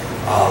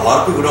 A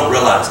lot of people don't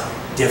realize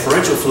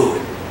differential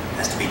fluid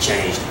has to be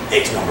changed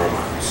X number of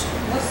miles.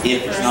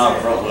 If it's not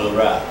a front wheel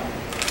drive.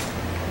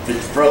 If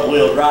it's front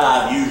wheel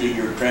drive, usually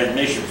your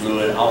transmission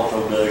fluid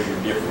also does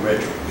your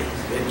differential.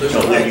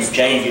 So when you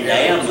change it to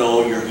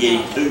AMSOIL, you're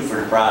getting 2 for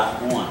the price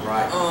of 1.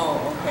 Right.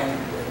 Oh, okay.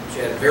 She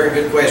had a very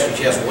good question.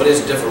 She asked, what is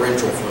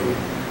differential fluid?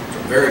 It's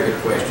a very good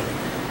question.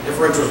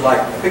 Differential is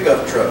like a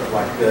pickup truck,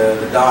 like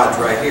the Dodge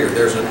right here.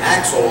 There's an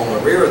axle on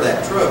the rear of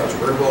that truck. It's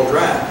rear-wheel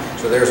drive.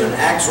 So there's an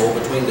axle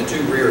between the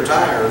 2 rear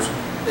tires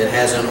that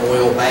has an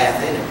oil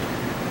bath in it.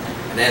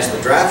 And as the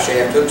drive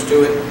shaft hooks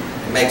to it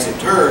and makes it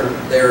turn,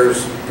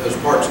 those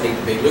parts need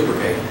to be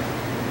lubricated.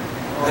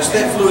 That's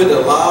that fluid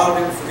that a lot of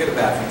people forget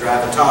about. If you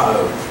drive a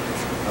Tahoe,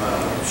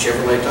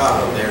 Chevrolet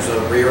Tahoe, there's a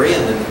rear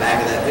end in the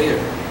back of that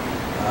vehicle.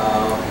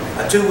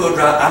 A 2-wheel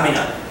drive,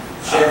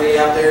 Chevy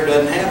out there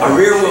doesn't have a one.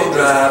 rear-wheel Chevy's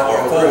drive or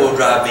a all-wheel 4-wheel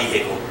drive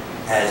vehicle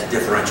has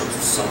differentials.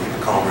 Some people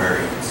call them rear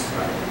ends.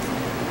 Right.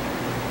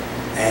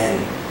 And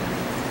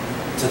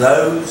to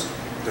those,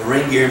 The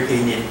ring gear and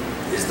pinion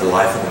is the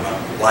life of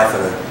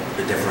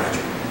the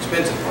differential.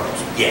 Expensive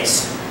parts.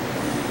 Yes.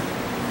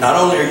 Not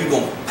only are you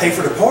going to pay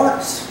for the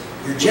parts,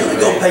 you're generally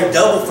going to pay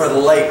double for the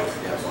labor.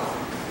 Yeah,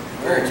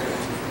 very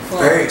expensive.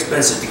 Very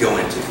expensive to go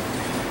into.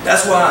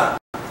 That's why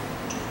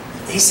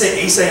he's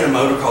saying a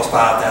motor costs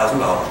 $5,000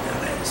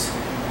 nowadays.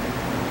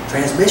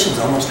 Transmission's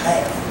almost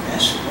half.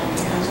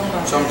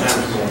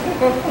 Sometimes more.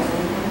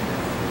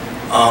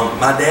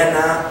 My dad and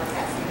I,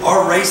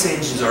 our race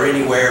engines are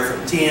anywhere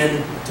from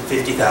 $10,000 to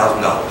 $50,000,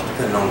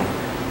 depending on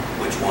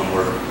which one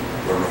we're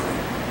running.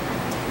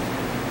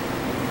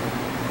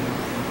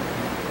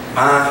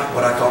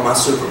 What I call my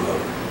super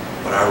motor,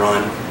 what I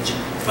run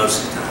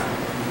most of the time,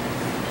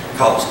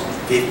 costs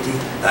 $50,000.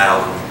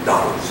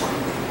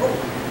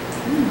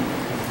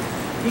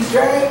 You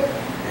drag?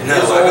 No,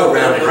 I go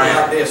round and round.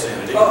 Like this in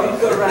it. Oh, you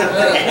go around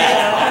there.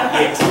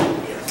 Yes.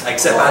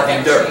 Except I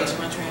do dirt.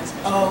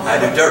 Oh, I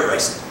do dirt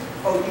racing.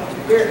 oh, you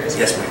do dirt.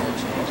 Yes, ma'am.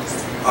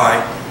 All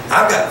right,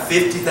 I've got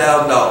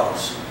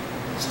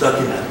 $50,000 stuck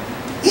in the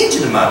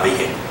engine of my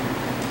vehicle.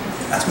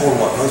 That's more than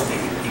what most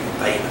people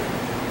pay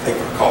for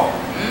a car,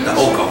 the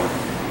whole car.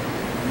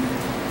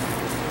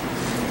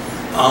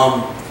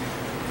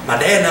 My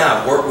dad and I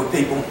have worked with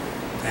people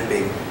and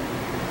been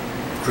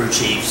crew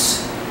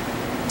chiefs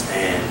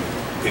and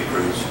pit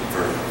crews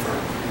for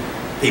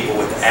people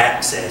with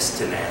access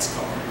to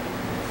NASCAR.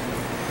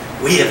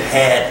 We have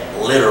had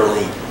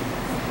literally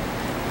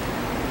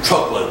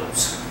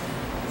truckloads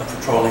of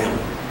petroleum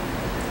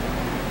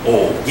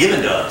oil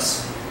given to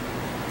us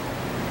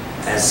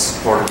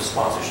as part of the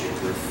sponsorship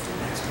with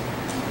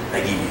NASCAR.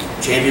 They give you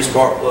Champion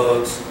spark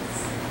plugs,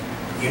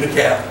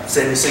 Unicap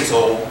 76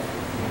 oil,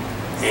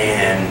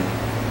 and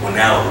well,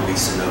 now it would be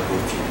Sunoco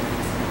fuel.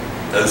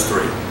 Those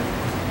three.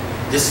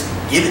 Just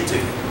give it to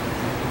you.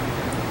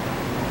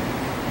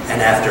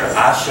 And after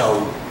I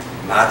showed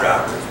my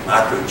drivers,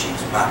 my crew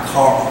chiefs, my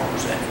car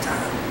owners at the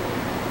time,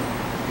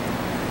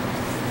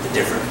 the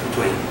difference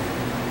between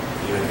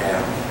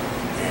Unicap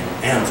and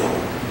AMSOIL,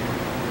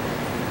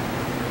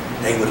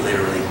 they would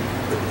literally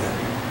put the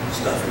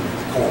stuff in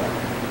the corner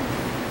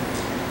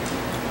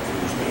and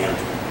use the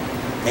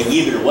AMSOIL. They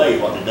give it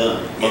away what they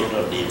done, most of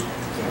them did.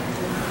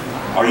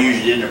 Or use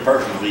it in their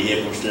personal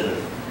vehicle instead of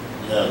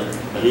the other.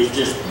 But it's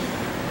just,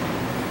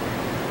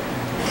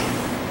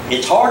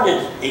 it's hard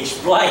to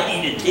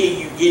explain until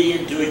you get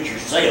into it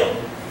yourself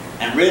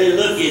and really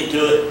look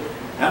into it,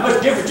 how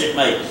much difference it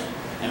makes.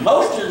 And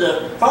most of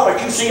the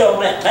products you see on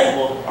that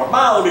table are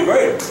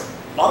biodegradable.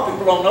 A lot of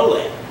people don't know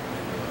that.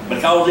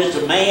 Because it's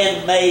a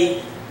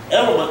man-made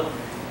element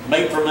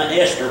made from an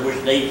ester, which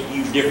they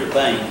use different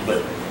things.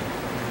 But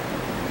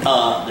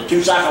the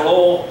two-cycle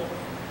oil,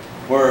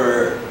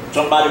 where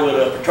somebody with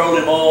a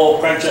petroleum oil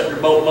cranks up their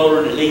boat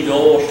motor and it leaves the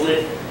oil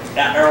slip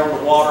out there on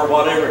the water or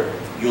whatever,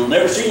 you'll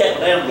never see that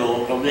with AMSOIL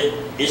because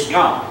it's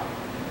gone.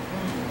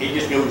 It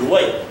just goes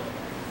away.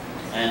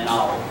 And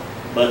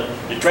but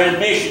the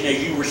transmission,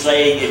 as you were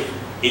saying,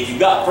 if you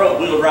got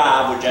front-wheel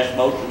drive, which that's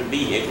most of the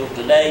vehicles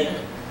today,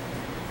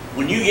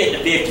 when you get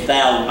to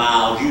 50,000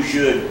 miles, you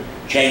should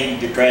change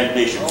the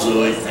transmission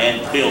fluid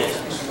and filter.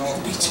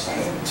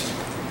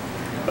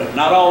 But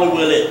not only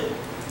will it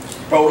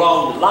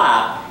prolong the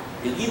life,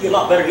 it'll give you a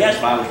lot better gas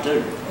mileage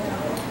too.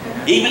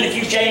 Even if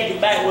you change it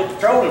back with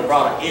petroleum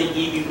product, it'll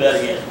give you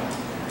better gas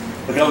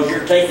mileage. Because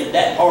you're taking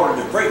that part of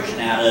the friction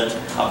out of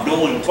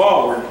going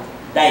forward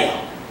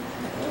down.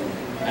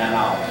 And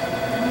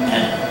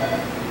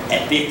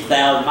at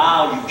 50,000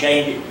 miles, you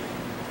change it.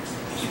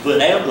 If you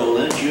put AMSOIL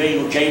in it, you ain't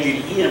gonna change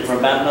it again for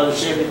about another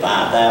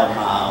 75,000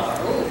 miles.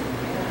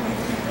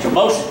 So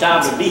most of the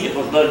time, the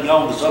vehicle's done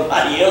gone to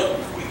somebody else.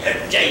 We have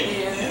to change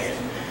it again.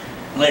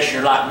 Unless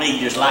you're like me,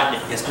 just like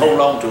to hold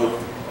on to it.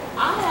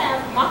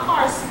 My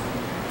car's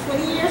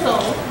 20 years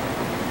old,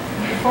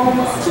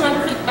 almost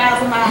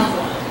 250,000 miles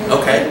on it.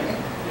 Okay.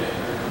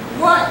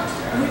 What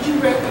would you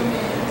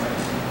recommend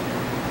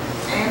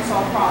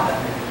AMSOIL product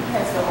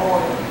has the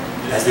oil?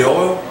 Has the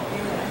oil?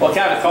 What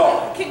kind of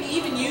car? Can you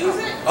even use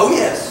it? Oh,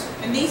 yes.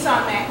 A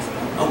Nissan Maxima.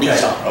 Okay.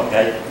 Nissan,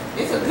 okay.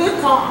 It's a good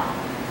car.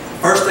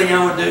 First thing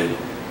I would do,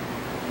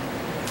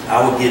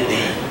 I would get the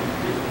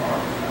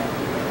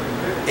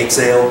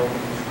XL,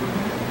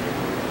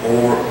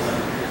 or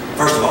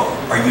first of all,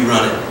 are you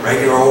running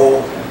regular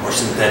oil or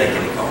synthetic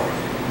in the car?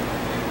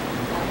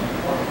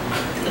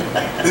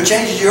 Who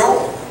changes your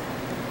oil?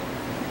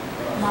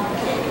 My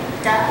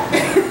mechanic guy.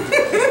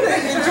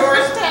 In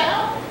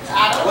Georgetown.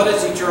 What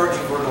does he charge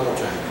you for an oil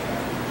change?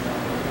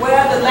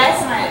 Well, the last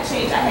time I had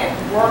changed, I had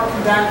work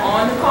done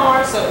on the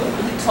car, so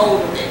he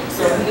totaled it,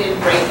 so he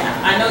didn't break out.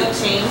 I know he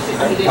changed it,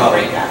 but he didn't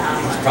break out how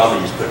much. He's probably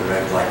just putting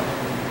red like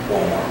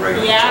Walmart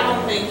regular. Yeah, I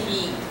don't think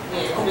he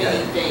did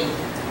anything.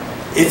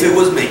 If it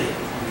was me,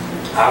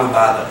 I would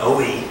buy the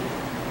OE,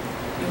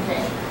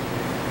 Okay.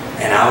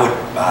 and I would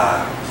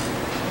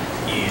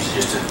use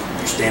just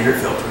your standard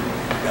filter,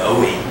 the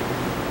OE,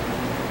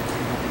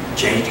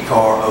 change the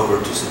car over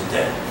to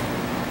synthetic,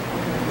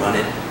 run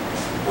it,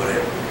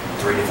 whatever,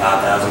 3,000 to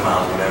 5,000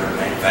 miles, whatever the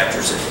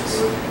manufacturer says.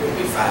 It'd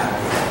be 5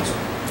 miles.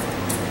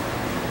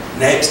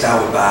 Next, I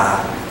would buy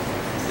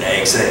the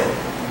XL.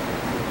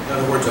 In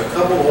other words, a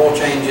couple oil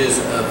changes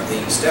of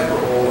the stepper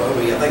oil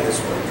OE, I think that's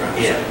what you're trying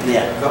to say.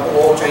 Yeah. A couple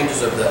oil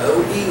changes of the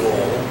OE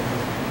oil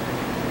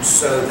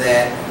so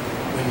that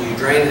when you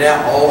drain it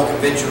out, all the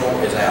conventional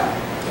is out.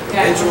 The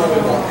conventional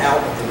we want out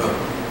of the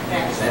motor.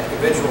 That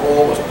conventional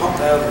oil was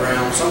pumped out of the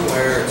ground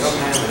somewhere at some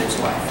time in its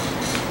life.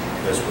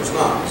 Because it was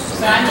not.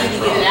 So I need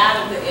to get it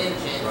out of the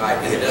engine. Right,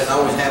 and it doesn't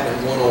always happen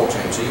in one oil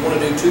change. So you want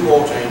to do 2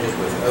 oil changes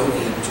with OE,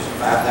 which is a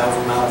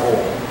 5,000 mile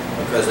oil,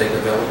 because they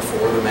developed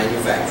for the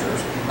manufacturers.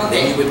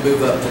 Then you would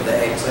move up to the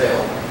XL,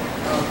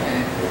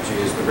 which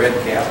is the red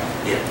cap.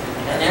 Yeah.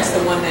 And that's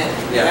the one that,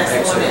 that's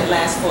the one that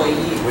lasts for a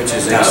year. Which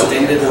is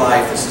extended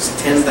life. This is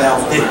 10,000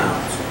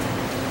 miles.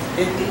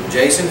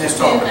 Jason has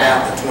talked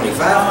about the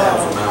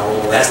 25,000 mile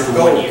oil. That's the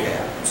gold 1 year.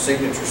 cap,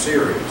 signature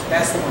series.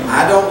 That's the one.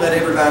 I don't let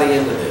everybody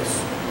into this,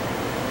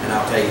 and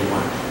I'll tell you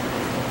why.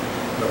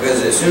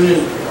 Because as soon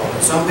as,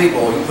 some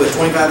people, you put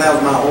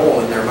 25,000 mile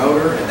oil in their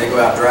motor and they go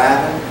out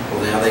driving,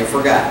 well now they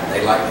forgot.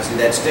 They like to see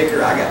that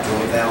sticker, I got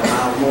 20,000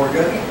 miles more to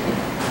go.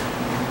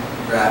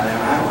 Drive down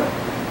the highway.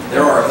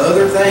 There are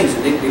other things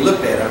that need to be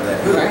looked at under that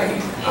hood. Right.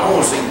 I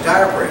want to see your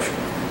tire pressure.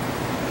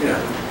 You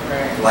know,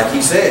 like he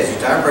says, your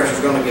tire pressure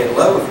is going to get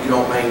low if you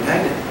don't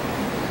maintain it.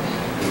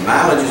 The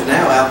mileage is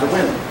now out the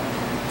window.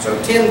 So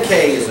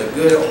 10K is a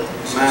good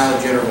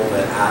mileage interval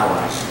that I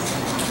like.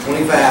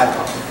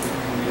 25.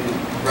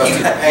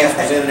 Rusty Pass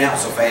was in and out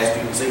so fast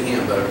you can see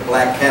him, but a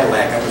black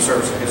Cadillac, I've been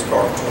servicing his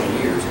car for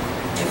 20 years,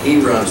 and he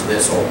runs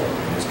this oil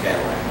in his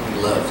Cadillac. He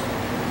loves it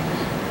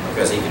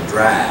because he can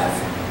drive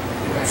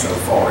so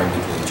far in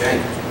between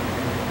changes.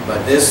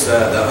 But this,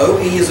 the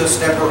OE is a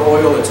stepper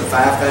oil, it's a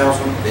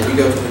 5,000, then you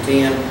go to the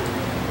 10.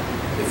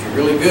 If you're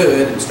really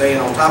good and staying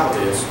on top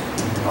of this,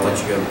 I'll let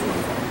you go to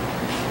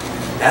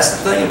 25. That's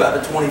the thing about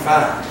the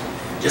 25.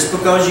 Just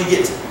because you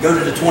go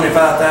to the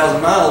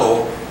 25,000 mile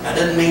oil, that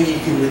doesn't mean you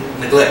can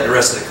neglect the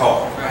rest of the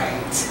car. Right.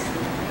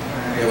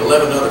 You have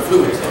 11 other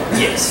fluids though.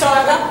 Yes. So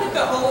if I put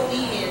the OE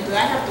in, do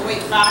I have to wait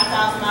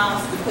 5,000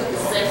 miles to put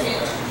the second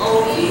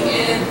OE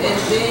in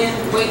and then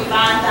wait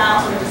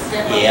 5,000 to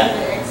step up to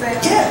the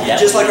XL? Yeah,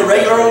 just like a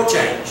regular oil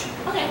change.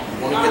 Okay.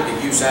 You want to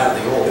get the use out of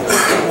the oil.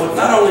 Well,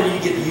 not only do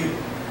you get the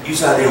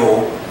use out of the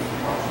oil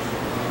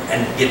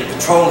and get the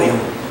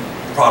petroleum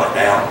product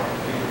out,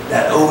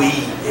 that OE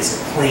is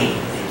clean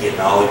and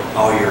getting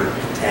all your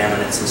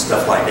contaminants and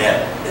stuff like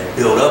that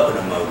build up in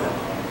a motor.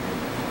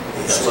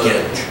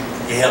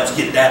 It helps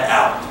get that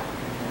out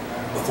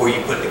before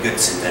you put the good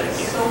synthetic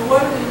in. So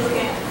what are we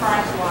looking at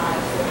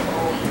price-wise for the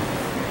OE?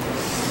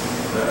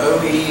 The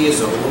OE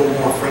is a little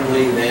more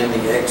friendly than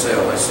the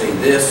XL. Let's see,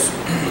 this,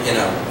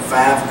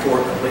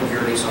 5-quart complete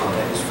your Nissan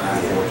is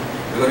 5 quarts.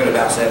 You're looking at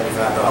about $75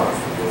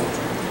 for the oil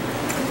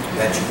change.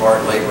 That's your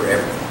part, labor,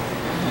 everything.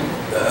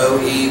 The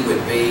OE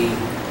would be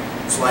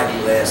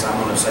slightly less, I'm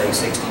going to say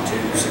 62,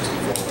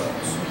 64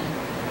 bucks.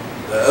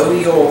 The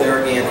OE oil there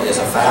again is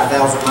a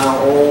 5,000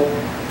 mile oil.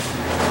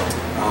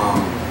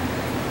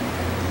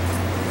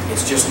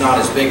 It's just not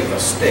as big of a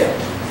step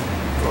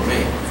for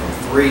me. From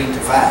 3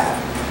 to 5,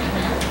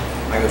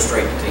 I go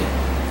straight to 10.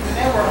 And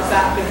that works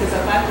out because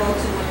if I go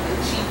to one of the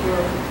cheaper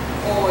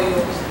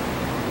oils,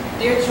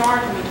 they're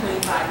charging me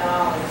 $25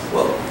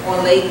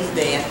 on Ladies'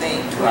 Day, I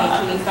think,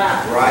 $25.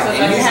 Right. So if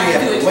And I usually have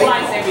to you do it have to wait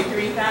twice more. every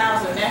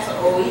 3,000, that's an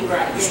OE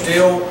right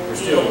there. You're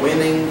still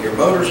winning. Your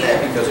motor's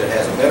happy because it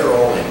has a better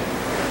oil in it.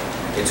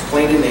 It's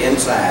cleaning the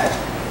inside,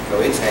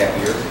 so it's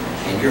happier.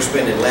 And you're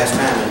spending less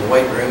time in the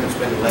weight room and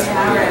spending less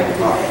money in the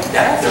car.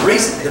 Now, the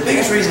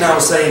biggest reason I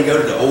was saying go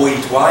to the OE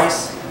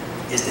twice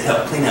is to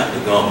help clean out the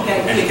gum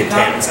and the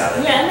contaminants out of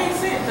it. Yeah, it makes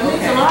sense. It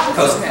makes a lot of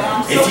Because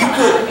sense.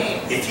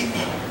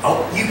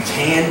 you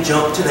can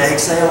jump to the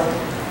XL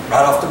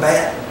right off the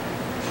bat,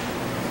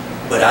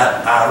 but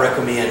I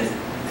recommend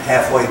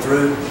halfway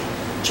through,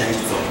 change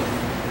the filter.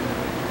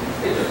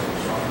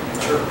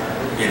 Sure.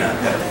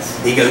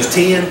 He goes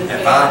 10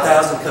 at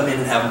 5,000, come in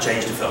and have him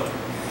change the filter.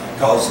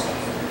 Because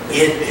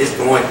it is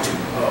going to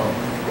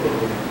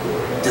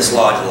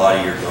dislodge a lot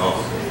of your gum.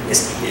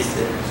 It's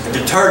a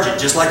detergent,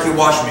 just like your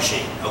washing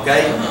machine,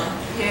 okay?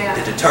 Yeah.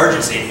 The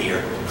detergents in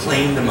here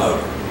clean the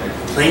motor,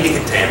 clean the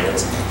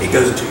contaminants. It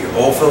goes into your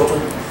oil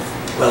filter.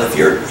 Well, if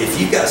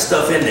you've got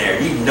stuff in there,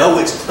 you know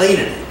it's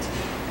cleaning it.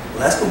 Well,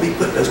 that's going to be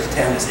putting those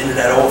contaminants into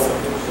that oil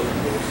filter.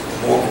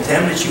 The more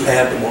contaminants you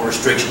have, the more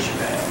restrictions you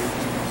have.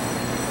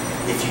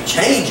 If you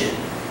change it,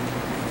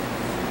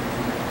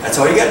 that's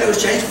all you got to do is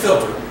change the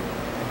filter.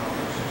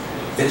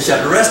 Finish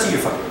up the rest of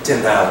your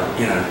 10,000,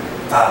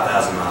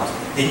 5,000 miles.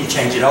 Then you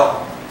change it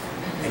all,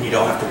 and you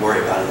don't have to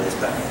worry about it as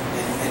bad.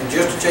 And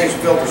just to change the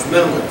filter's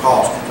minimal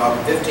cost, you're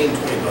talking 15,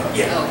 20 bucks.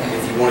 Yeah.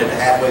 If you wanted to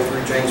halfway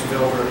through change the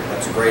filter,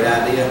 that's a great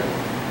idea.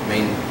 I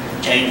mean,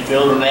 Change the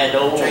filter and add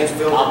the oil. change the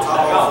filter,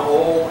 top off the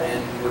oil,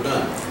 and we're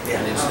done. Yeah.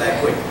 And it's that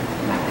quick.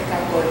 I think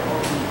I go to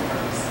OE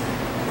first.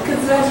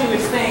 Because as you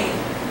were saying,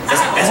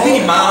 As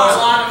many miles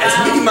as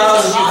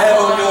you have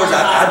on yours,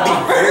 I'd be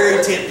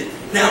very tempted.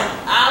 Now,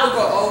 I would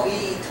go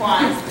OE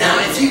twice.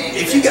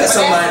 if you got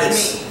somebody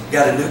that's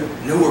got a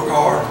newer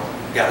car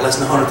got less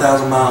than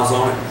 100,000 miles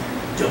on it,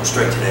 jump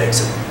straight to the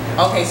XL.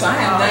 Okay, so I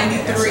have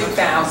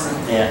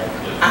 93,000. Yeah.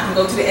 I can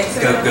go to the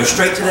XL? Go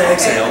straight to the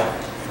XL,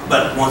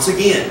 but once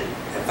again,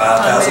 at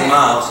 5,000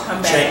 miles,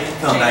 come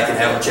back and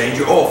have them change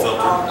your oil filter.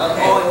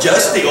 Okay.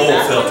 Just the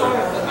oil filter.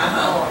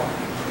 Uh-huh.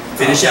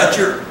 Finish out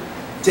your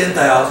 10,000,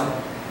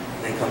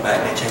 then come back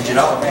and they change it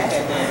off.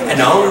 And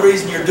the only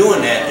reason you're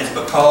doing that is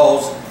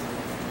because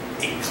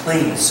it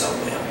cleans so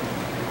well.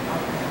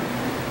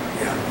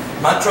 Yeah.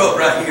 My truck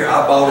right here,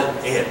 I bought it,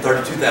 it had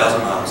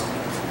 32,000 miles.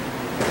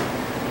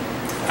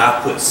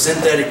 I put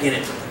synthetic in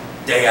it the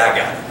day I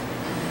got it.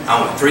 I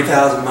went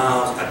 3,000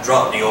 miles, I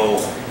dropped the oil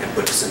and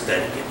put the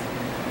synthetic in it.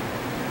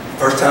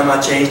 First time I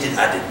changed it,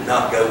 I did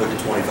not go with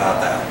the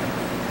 25,000.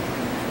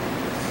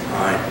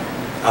 All right,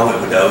 I went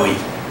with the OE.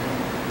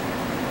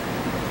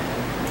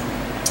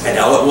 And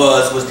all it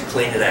was to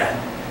clean it out.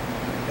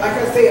 Like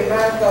I said,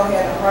 mine's gonna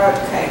have a heart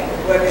attack or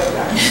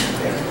whatever.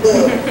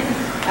 Look,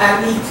 I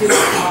need to,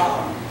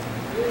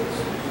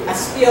 I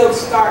still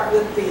start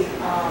with the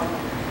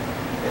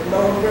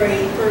low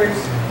grade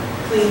first,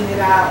 clean it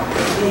out,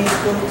 and then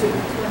go to the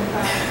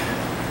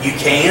 25. You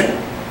can.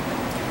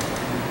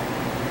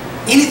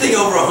 Anything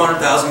over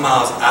 100,000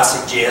 miles, I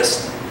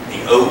suggest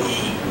the OE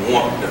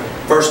the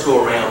first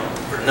go around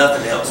for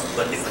nothing else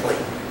but to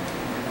clean.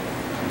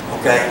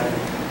 Okay?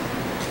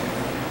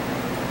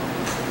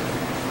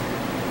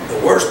 The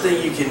worst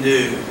thing you can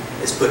do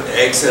is put the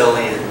XL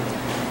in,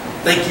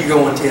 think you're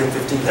going 10,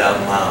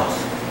 15,000 miles.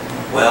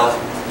 Well,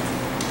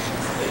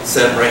 at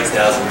 7,000 or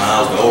 8,000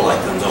 miles, the oil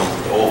light comes on,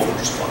 the oil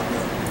filter's clogged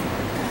up.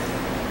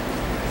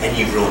 And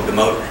you've ruined the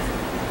motor.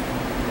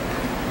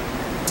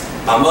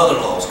 My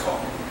mother-in-law's car,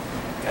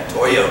 got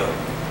Toyota.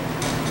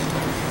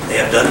 They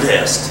have done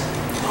tests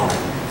on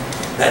it.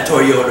 That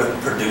Toyota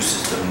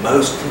produces the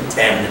most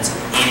contaminants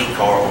of any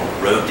car on the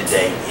road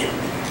today in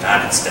the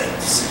United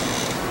States.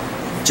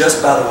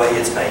 Just by the way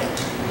it's made.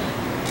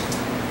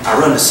 I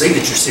run the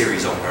Signature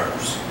series on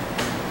hers.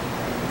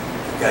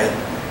 Okay?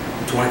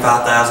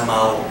 25,000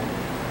 mile.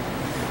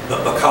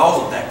 But because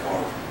of that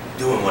car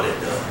doing what it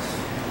does,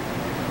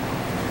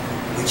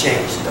 we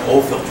changed the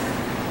oil filter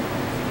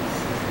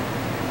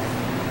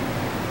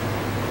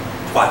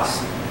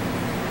twice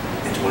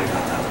in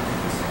 25,000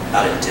 miles,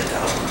 not in 10,000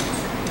 miles.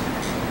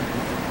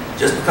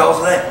 Just because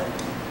of that.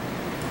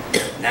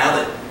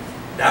 Now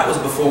that was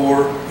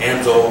before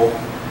AMSOIL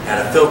had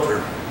a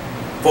filter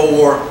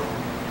for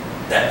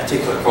that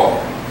particular car.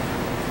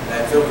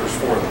 That filter's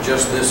for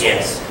just this?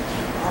 Yes.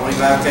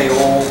 25K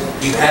oil?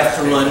 You have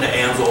to run the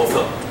AMSOIL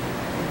filter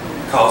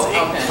because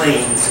it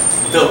cleans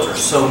filters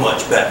so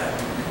much better.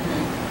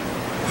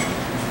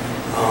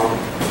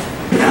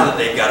 Now that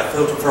they've got a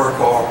filter for a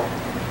car,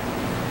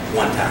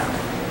 one time.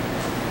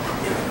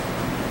 You know,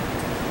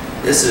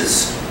 this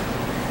is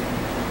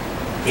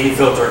any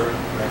filter.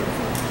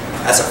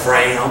 That's a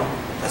Fram,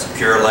 that's a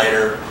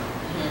Purelator,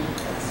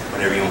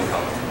 whatever you want to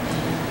call it.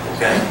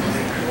 Okay?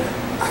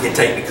 I can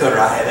take the cutter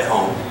I have at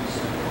home,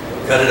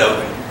 cut it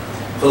open,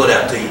 pull it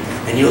out to you,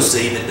 and you'll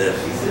see that the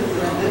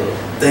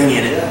thing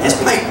in it is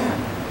paper,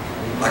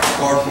 like a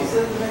cardboard.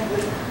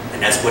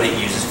 And that's what it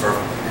uses for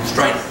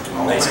strength.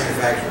 All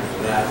manufacturers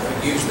that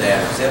use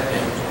that except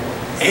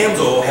AMSOIL.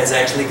 AMSOIL has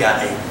actually got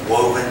a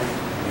woven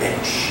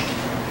mesh,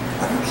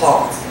 like a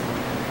cloth,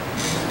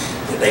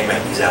 that they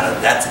make these out of.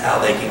 That's how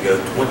they can go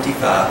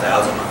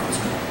 25,000 miles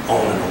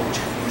on an oil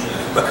change.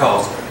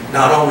 Because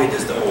not only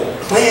does the oil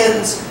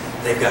cleanse,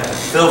 they've got the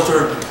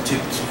filter to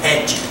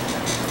catch it.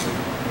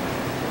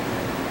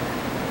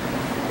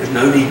 There's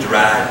no need to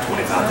ride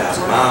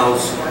 25,000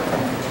 miles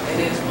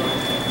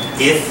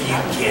if you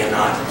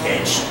cannot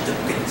catch the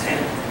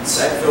contaminants.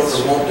 That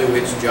filter won't do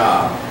its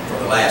job for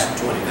the last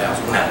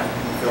 20,000 miles. The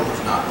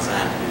filter's not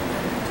designed to do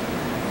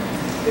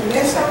that. The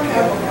next time we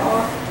have a car,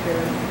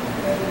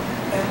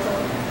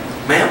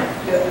 Ma'am?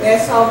 the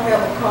next time we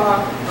have a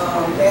car,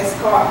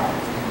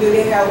 do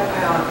they have a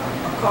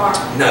car?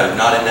 No,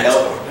 not in that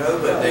store. No,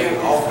 but they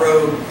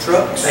off-road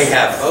trucks. They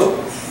have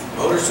boats,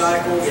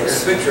 motorcycles. Yes.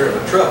 There's a picture of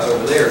a truck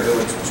over there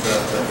doing some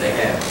stuff, but they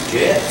have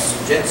jets,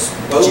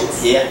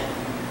 boats. Yeah.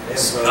 They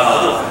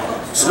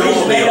have, The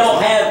reason they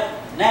don't have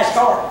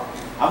NASCAR,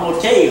 I'm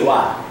gonna tell you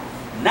why.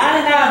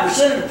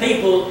 99% of the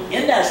people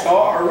in NASCAR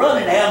are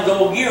running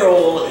AMSOIL gear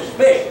oil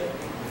especially,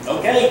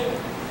 okay?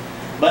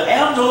 But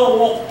AMSOIL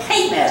won't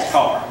pay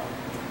NASCAR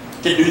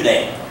to do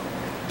that.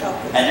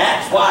 And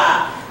that's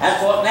what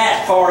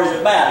NASCAR is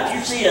about. If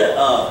you see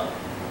a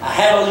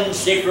Havoline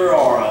sticker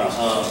or a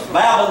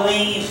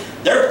Valvoline,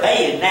 they're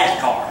paying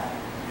NASCAR.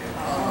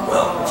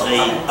 Well, See?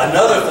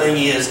 another thing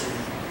is,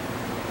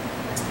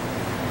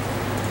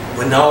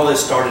 when all this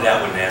started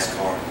out with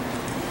NASCAR,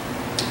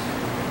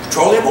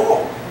 petroleum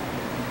oil.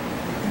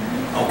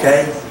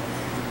 Okay?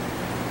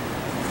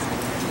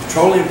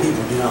 Petroleum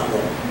people do not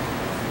want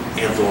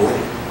AMSOIL.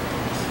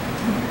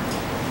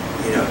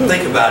 You know,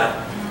 think about it.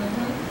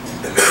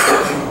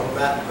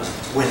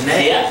 When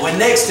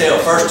Nextel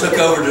first took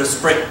over the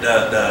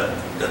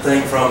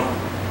thing from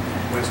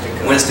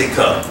Winston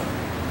Cup,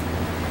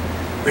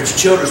 Richard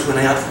Childress went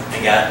out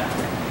and got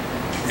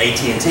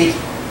AT&T.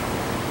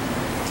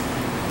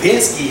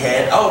 Penske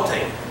had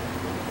Altair.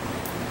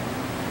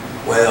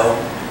 Well,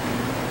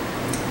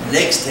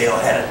 Nextel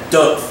had a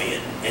duct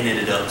fit and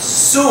ended up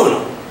suing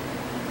them.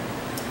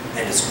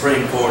 And the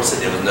Supreme Court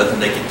said there was nothing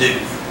they could do.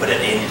 But at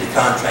the end of the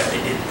contract, they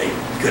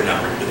could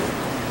not redo it.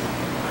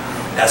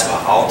 That's why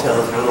Altair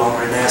is no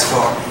longer in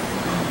NASCAR.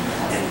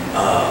 And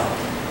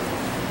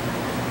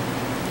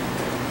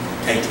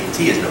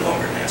AT&T is no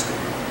longer in NASCAR.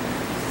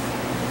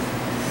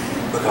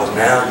 Because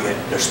now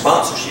their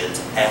sponsorships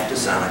have to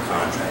sign a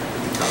contract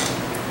with the company,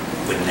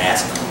 with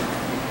NASCAR.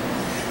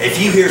 If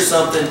you hear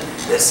something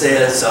that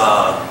says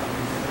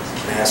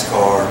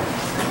NASCAR,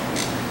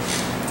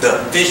 the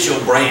official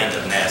brand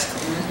of NASCAR,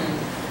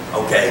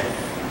 okay,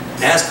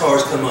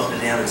 NASCAR's come up to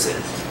them and said,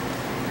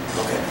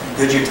 okay,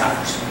 Goodyear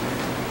tires.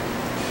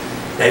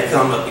 They've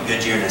come up to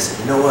Goodyear and they said,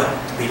 you know what,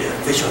 to be the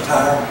official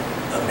tire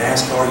of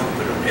NASCAR, you can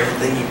put it on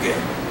everything you get.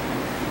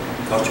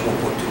 Cost you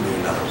 $1.2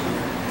 million a year.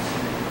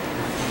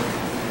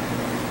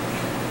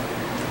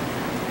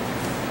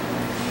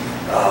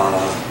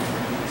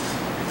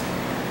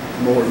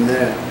 More than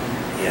that.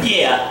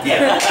 Yeah.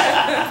 Yeah.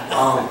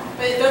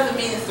 But it doesn't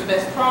mean it's the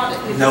best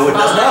product. It's No, it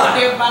does not.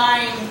 They're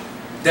buying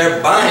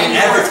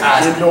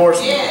advertising.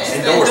 Endorsement. yes,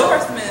 Endorsement.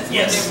 endorsements when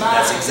Yes, they're buying.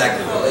 that's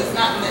exactly So what it it's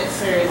not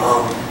necessarily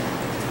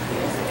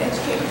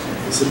education.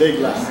 It's a big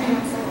lie.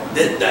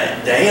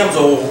 The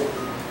AMSOIL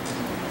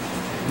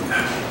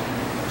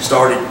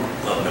started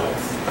up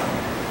north.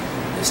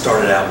 It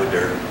started out with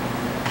their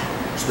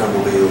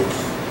snowmobiles,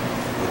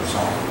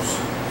 motorcycles.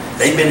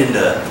 They've been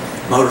into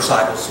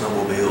motorcycles,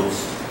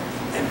 snowmobiles,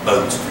 and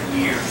boats for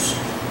years.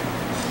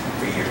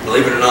 For years.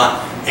 Believe it or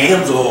not,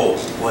 AMSOIL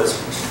was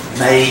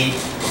made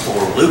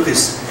before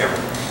Lucas ever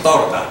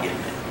thought about getting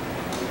it.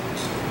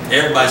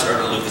 Everybody's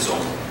heard of Lucas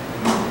Oil.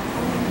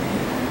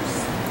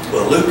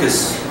 Well,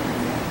 Lucas,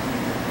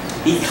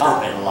 He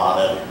copied a lot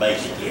of it,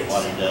 basically,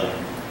 what he done.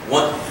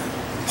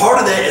 part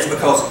of that is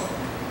because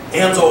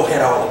AMSOIL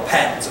had all the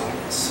patents on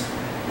this.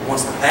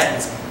 Once the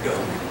patents go,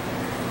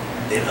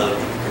 then other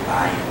people can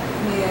buy it.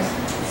 Yes.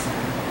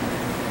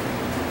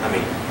 I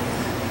mean,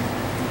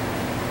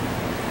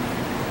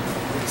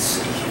 let's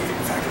see here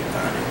if I can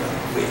find it real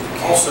quick.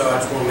 Also, I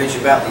just want to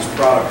mention about these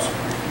products.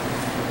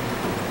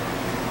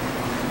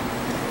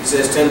 It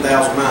says 10,000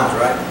 miles,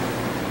 right?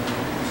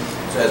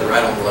 It says it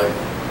right on the label.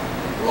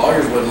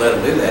 Lawyers wouldn't let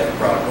them do that if the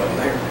product wasn't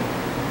there.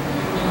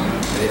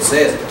 And it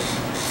says it.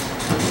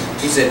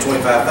 He said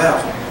 25,000.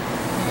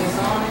 It's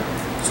on it.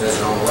 It says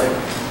it on the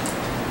label.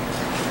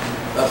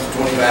 Up to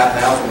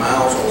 25,000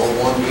 miles or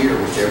 1 year,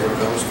 whichever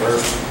comes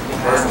first. The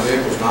personal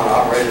vehicle is not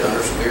operated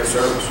under severe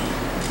service.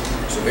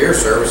 Severe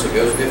service, it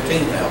goes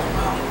 15,000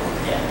 miles.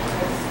 Yeah.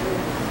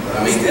 But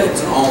I mean,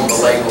 it's on the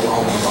label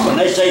on the When product.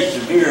 they say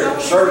severe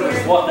service,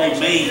 what they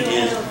mean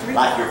is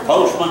like your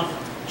postman,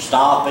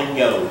 stop and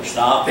go,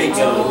 stop and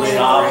go,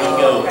 stop and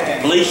go.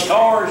 Police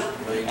cars,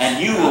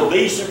 and you will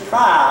be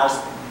surprised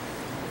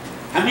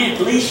how many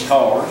police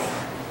cars,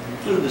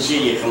 including the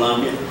city of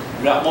Columbia,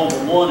 got more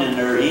than one in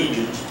their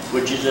engines,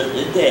 which is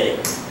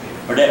pathetic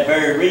for that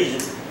very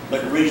reason.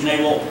 But the reason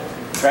they won't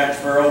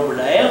transfer over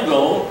to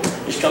AMSOIL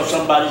is because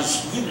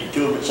somebody's giving it to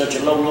them at such a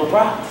low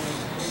price.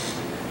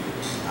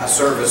 I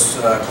service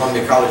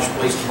Columbia College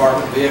Police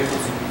Department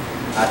vehicles.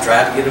 I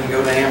tried to get them to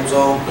go to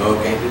AMSOIL. No,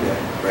 can't do that.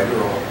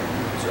 Regular oil.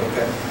 It's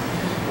okay.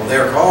 Well,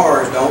 their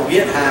cars don't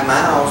get high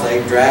miles.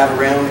 They drive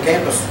around the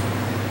campus.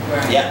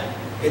 Yeah.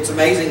 It's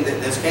amazing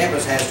that this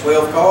campus has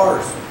 12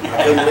 cars.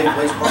 I couldn't believe the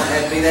police department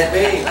had to be that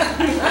big.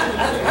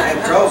 I had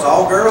patrols,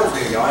 all girls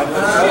here, y'all had no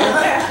trouble.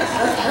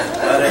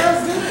 But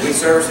we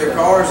service their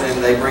cars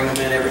and they bring them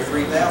in every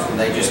 3,000.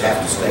 They just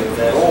have to stay with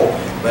that oil.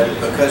 But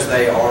because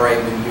they are a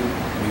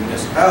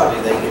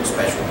municipality, they get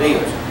special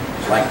deals,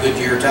 like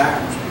Goodyear tires.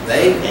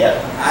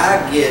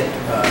 I get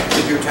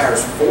Goodyear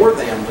tires for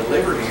them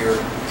delivered here,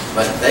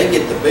 but they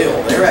get the bill.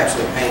 They're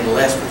actually paying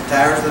less for the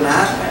tires than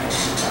I pay.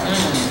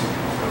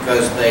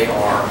 Because they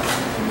are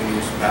a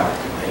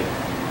municipality. They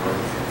are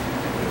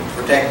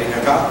protecting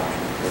a college,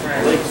 the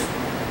police.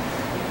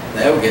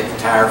 They'll get the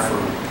tire for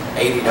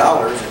 $80.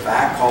 If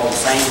I call the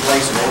same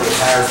place and order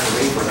tires for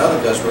me for another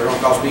customer, it'll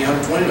cost me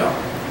 $120.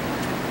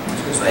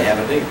 Because they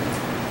have a deal.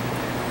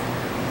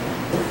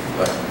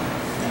 But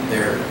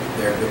they're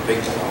good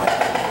people.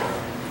 I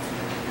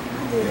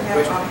I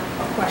have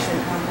a question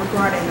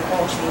regarding the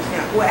oil change.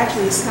 Now, well,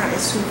 actually, it's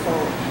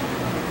twofold.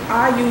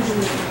 I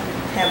usually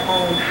have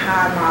owned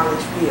high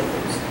mileage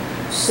vehicles.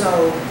 So,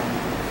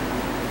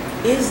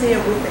 is there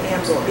with the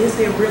AMSOIL, is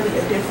there really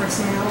a difference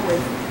now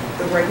with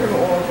the regular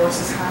oil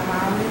versus high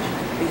mileage?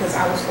 Because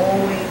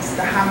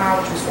the high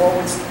mileage was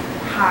always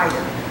higher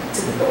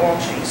to get the oil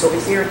change. So,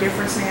 is there a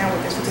difference now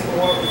with this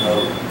particular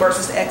oil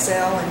versus the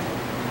XL?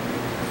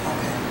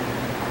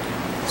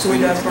 So when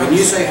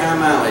you say high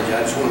mileage,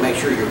 I just want to make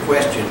sure your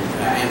question,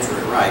 answer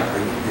it right.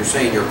 You're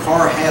saying your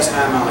car has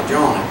high mileage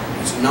on it.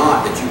 It's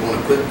not that you want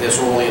to put this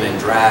oil in and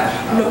drive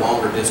a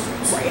longer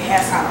distance. Right, it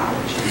has high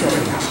mileage. It's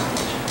already high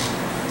mileage.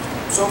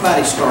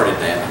 Somebody started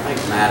that. I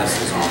think Mattis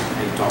is on.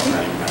 He talked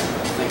about it. I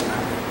think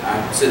I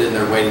sit in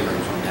their waiting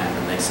room sometimes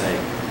and they say,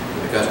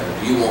 the customer,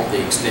 do you want the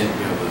extended,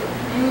 you know,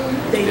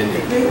 the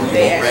extended, or you want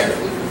they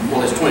regular?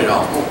 Well, it's $20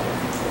 more.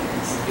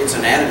 It's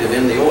an additive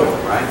in the oil,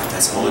 right?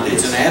 That's all it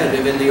It's is. an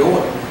additive in the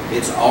oil.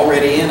 It's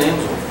already in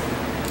AMSOIL.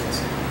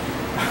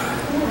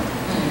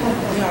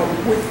 You know,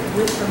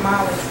 with the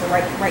mileage for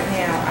right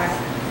now, I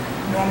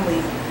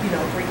normally,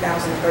 3,000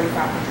 to 3,500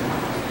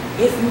 miles.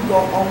 If you go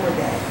over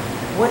that,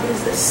 what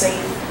is the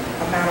safe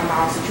amount of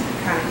miles that you can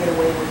kind of get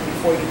away with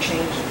before you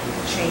change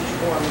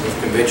oil?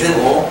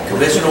 Conventional oil.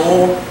 Conventional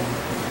oil.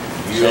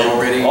 You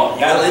already. What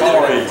kind of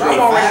car is it? I'm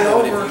already 25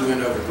 of it over. if you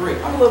went over 3.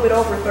 I'm a little bit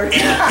over 30. It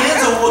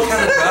depends on what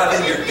kind of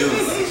driving you're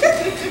doing,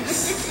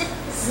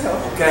 So,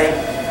 okay?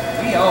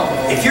 We all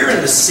know. If you're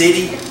in the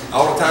city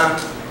all the time,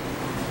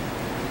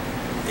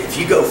 if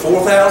you go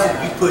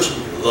 4,000, you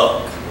pushing your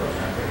luck.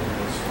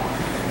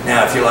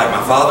 Now, if you're like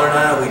my father and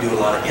I, we do a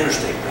lot of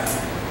interstate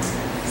driving.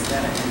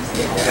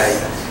 Okay,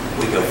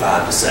 we go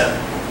 5 to 7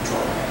 on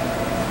patrol.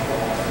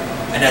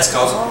 And that's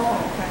because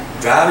okay.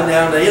 driving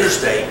down the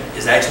interstate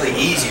is actually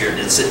easier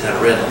than sitting at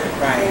a red light.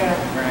 Right,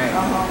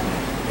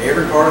 right.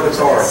 Every part of the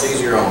car, it's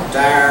easier on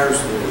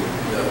tires,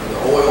 the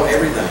oil,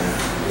 everything.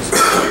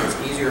 It's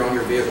easier on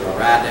your vehicle to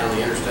ride down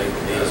the interstate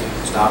than it is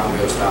stop and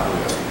go, stop and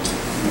go.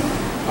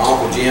 My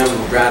Uncle Jim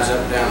drives up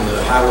and down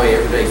the highway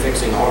every day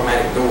fixing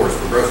automatic doors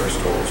for grocery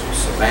stores.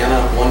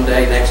 Savannah one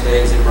day, next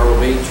day he's in Myrtle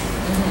Beach.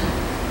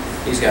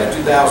 He's got a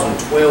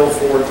 2012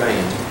 Ford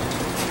van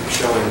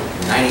showing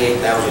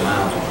 98,000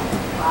 miles on it.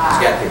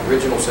 He's got the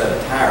original set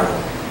of tires on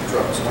the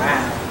trucks.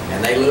 Wow.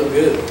 And they look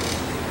good.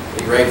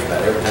 He raves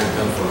about it every time he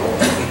comes for an oil.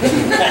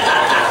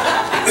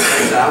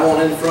 He said, I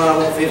want in the front, I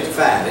want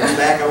 55. In the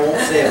back, I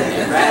want 70.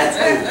 And rides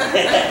good.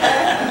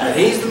 But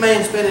he's the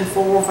man spending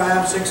 4,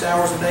 5, 6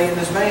 hours a day in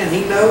this van.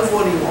 He knows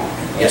what he wants.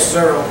 Yes,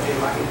 sir, Uncle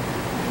Jim, I can.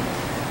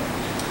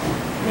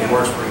 It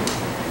works for him.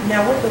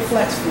 Now with the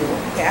flex fuel,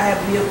 okay, I have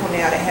a vehicle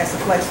now that has the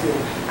flex fuel.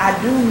 I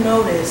do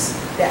notice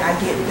that I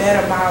get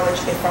better mileage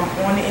if I'm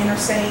on the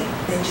interstate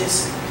than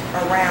just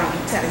around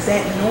town. Is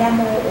that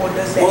normal, or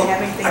does that Well,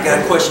 have anything I to got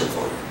do a question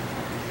for you.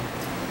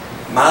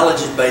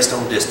 Mileage is based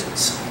on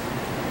distance,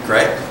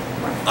 correct?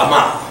 A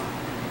mile.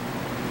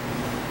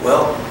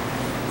 Well,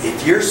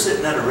 if you're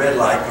sitting at a red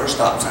light or a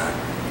stop sign,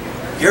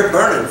 you're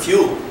burning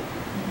fuel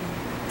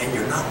and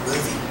you're not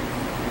moving.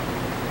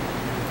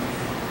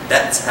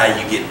 That's how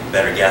you get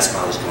better gas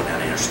mileage going down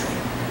the interstate.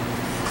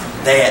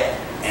 That,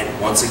 and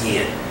once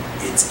again,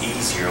 it's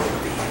easier on the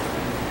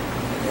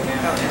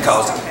vehicle.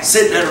 Because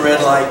sitting at a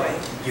red light,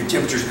 your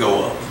temperatures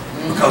go up.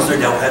 Because they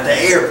don't have the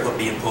air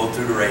being pulled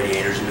through the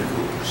radiators and the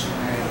coolers.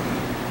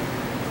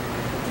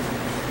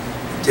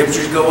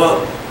 Temperatures go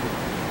up,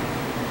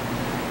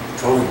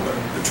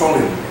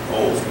 petroleum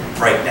oils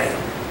break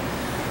down.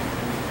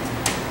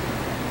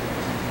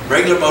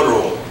 Regular motor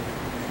oil,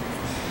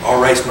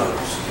 or race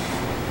motors,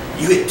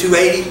 you hit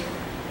 280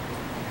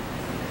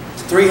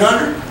 to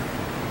 300,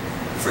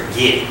 forget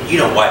it. You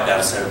don't wipe out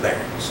a set of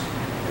bearings.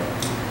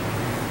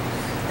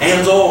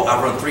 AMSOIL,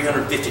 I run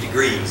 350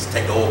 degrees,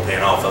 take the oil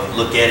pan off of it,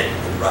 look at it,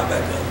 and put it right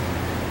back up.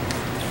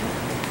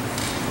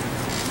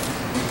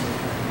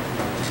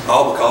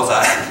 All because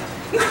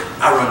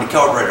I run the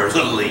carburetor a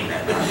little lean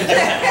that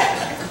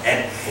night.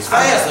 And It's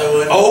fast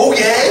though, isn't it? oh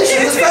yeah, she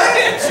was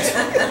fast.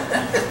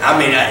 I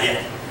mean,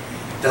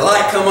 the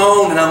light come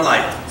on and I'm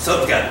like,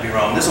 something's got to be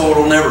wrong. This oil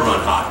will never run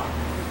hot.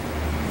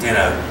 You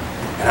know,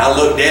 and I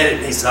looked at it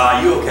and he said,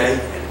 are you okay?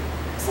 And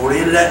before the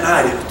end of that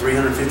night, it was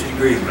 350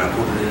 degrees when I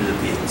put it into the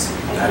pits.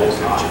 That is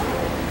hot.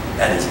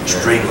 That is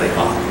extremely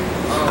hot.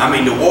 I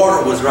mean, the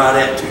water was right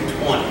at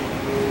 220,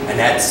 and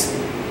that's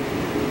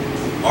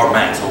our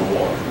max on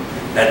water.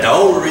 Now, the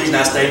only reason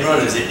I stayed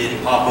running is it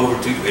didn't pop over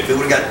to, if it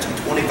would have got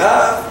 225,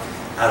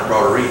 I'd have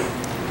brought her in.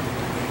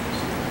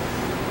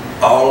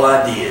 All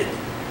I did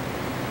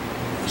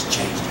was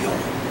change the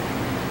oil.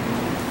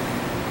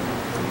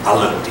 I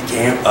looked at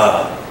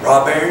the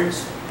rod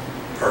bearings,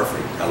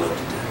 perfect. I looked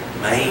at the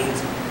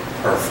mains,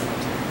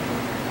 perfect.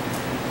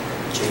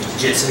 Changed the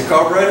jets in the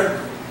carburetor,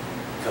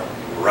 come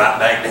right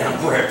back down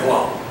where it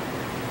belonged.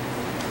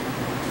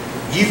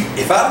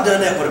 If I'd have done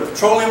that with a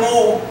petroleum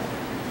oil,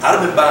 I'd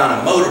have been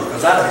buying a motor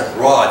because I'd have had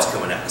rods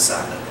coming out the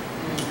side of it.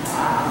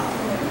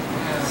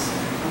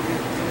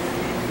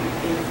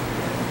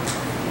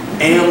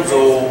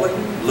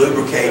 AMSOIL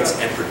lubricates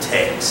and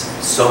protects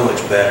so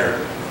much better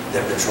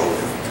than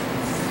petroleum.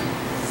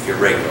 Your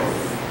regular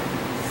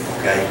oil,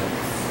 okay?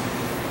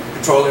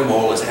 Petroleum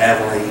oil is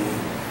handling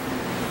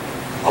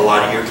a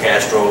lot of your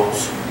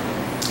Castrols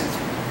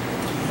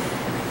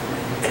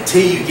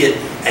until you get,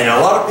 and a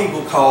lot of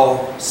people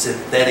call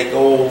synthetic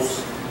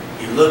oils,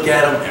 you look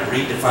at them and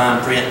read the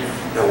fine print,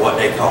 they're what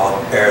they call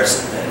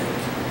parasynthetic.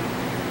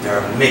 They're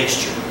a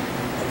mixture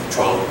of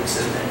petroleum and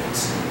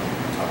synthetics.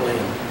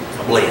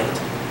 A blend.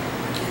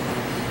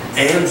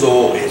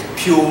 AMSOIL is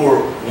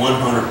pure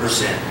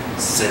 100%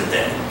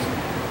 synthetic.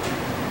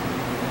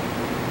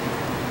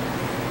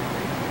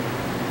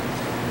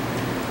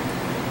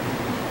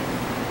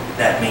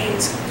 That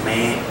means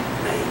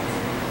man-made.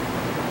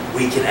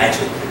 We can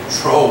actually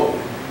control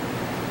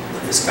the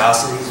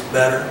viscosities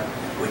better.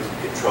 We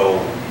can control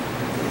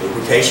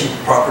lubrication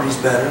properties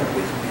better.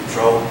 We can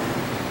control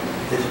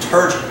the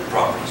detergent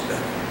properties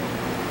better.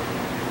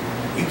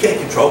 You can't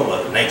control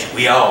Mother Nature.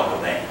 We all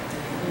know that.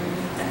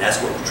 And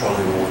that's what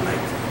petroleum oil makes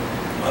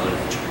from Mother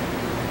Nature.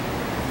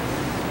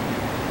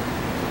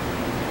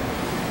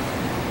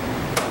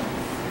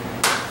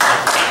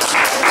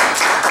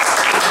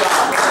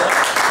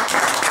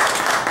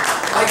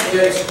 Thank you,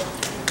 Jason.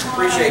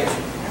 Appreciate you.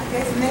 I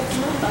guess next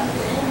month,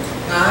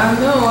 I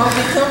know, I'll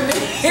be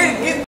coming in.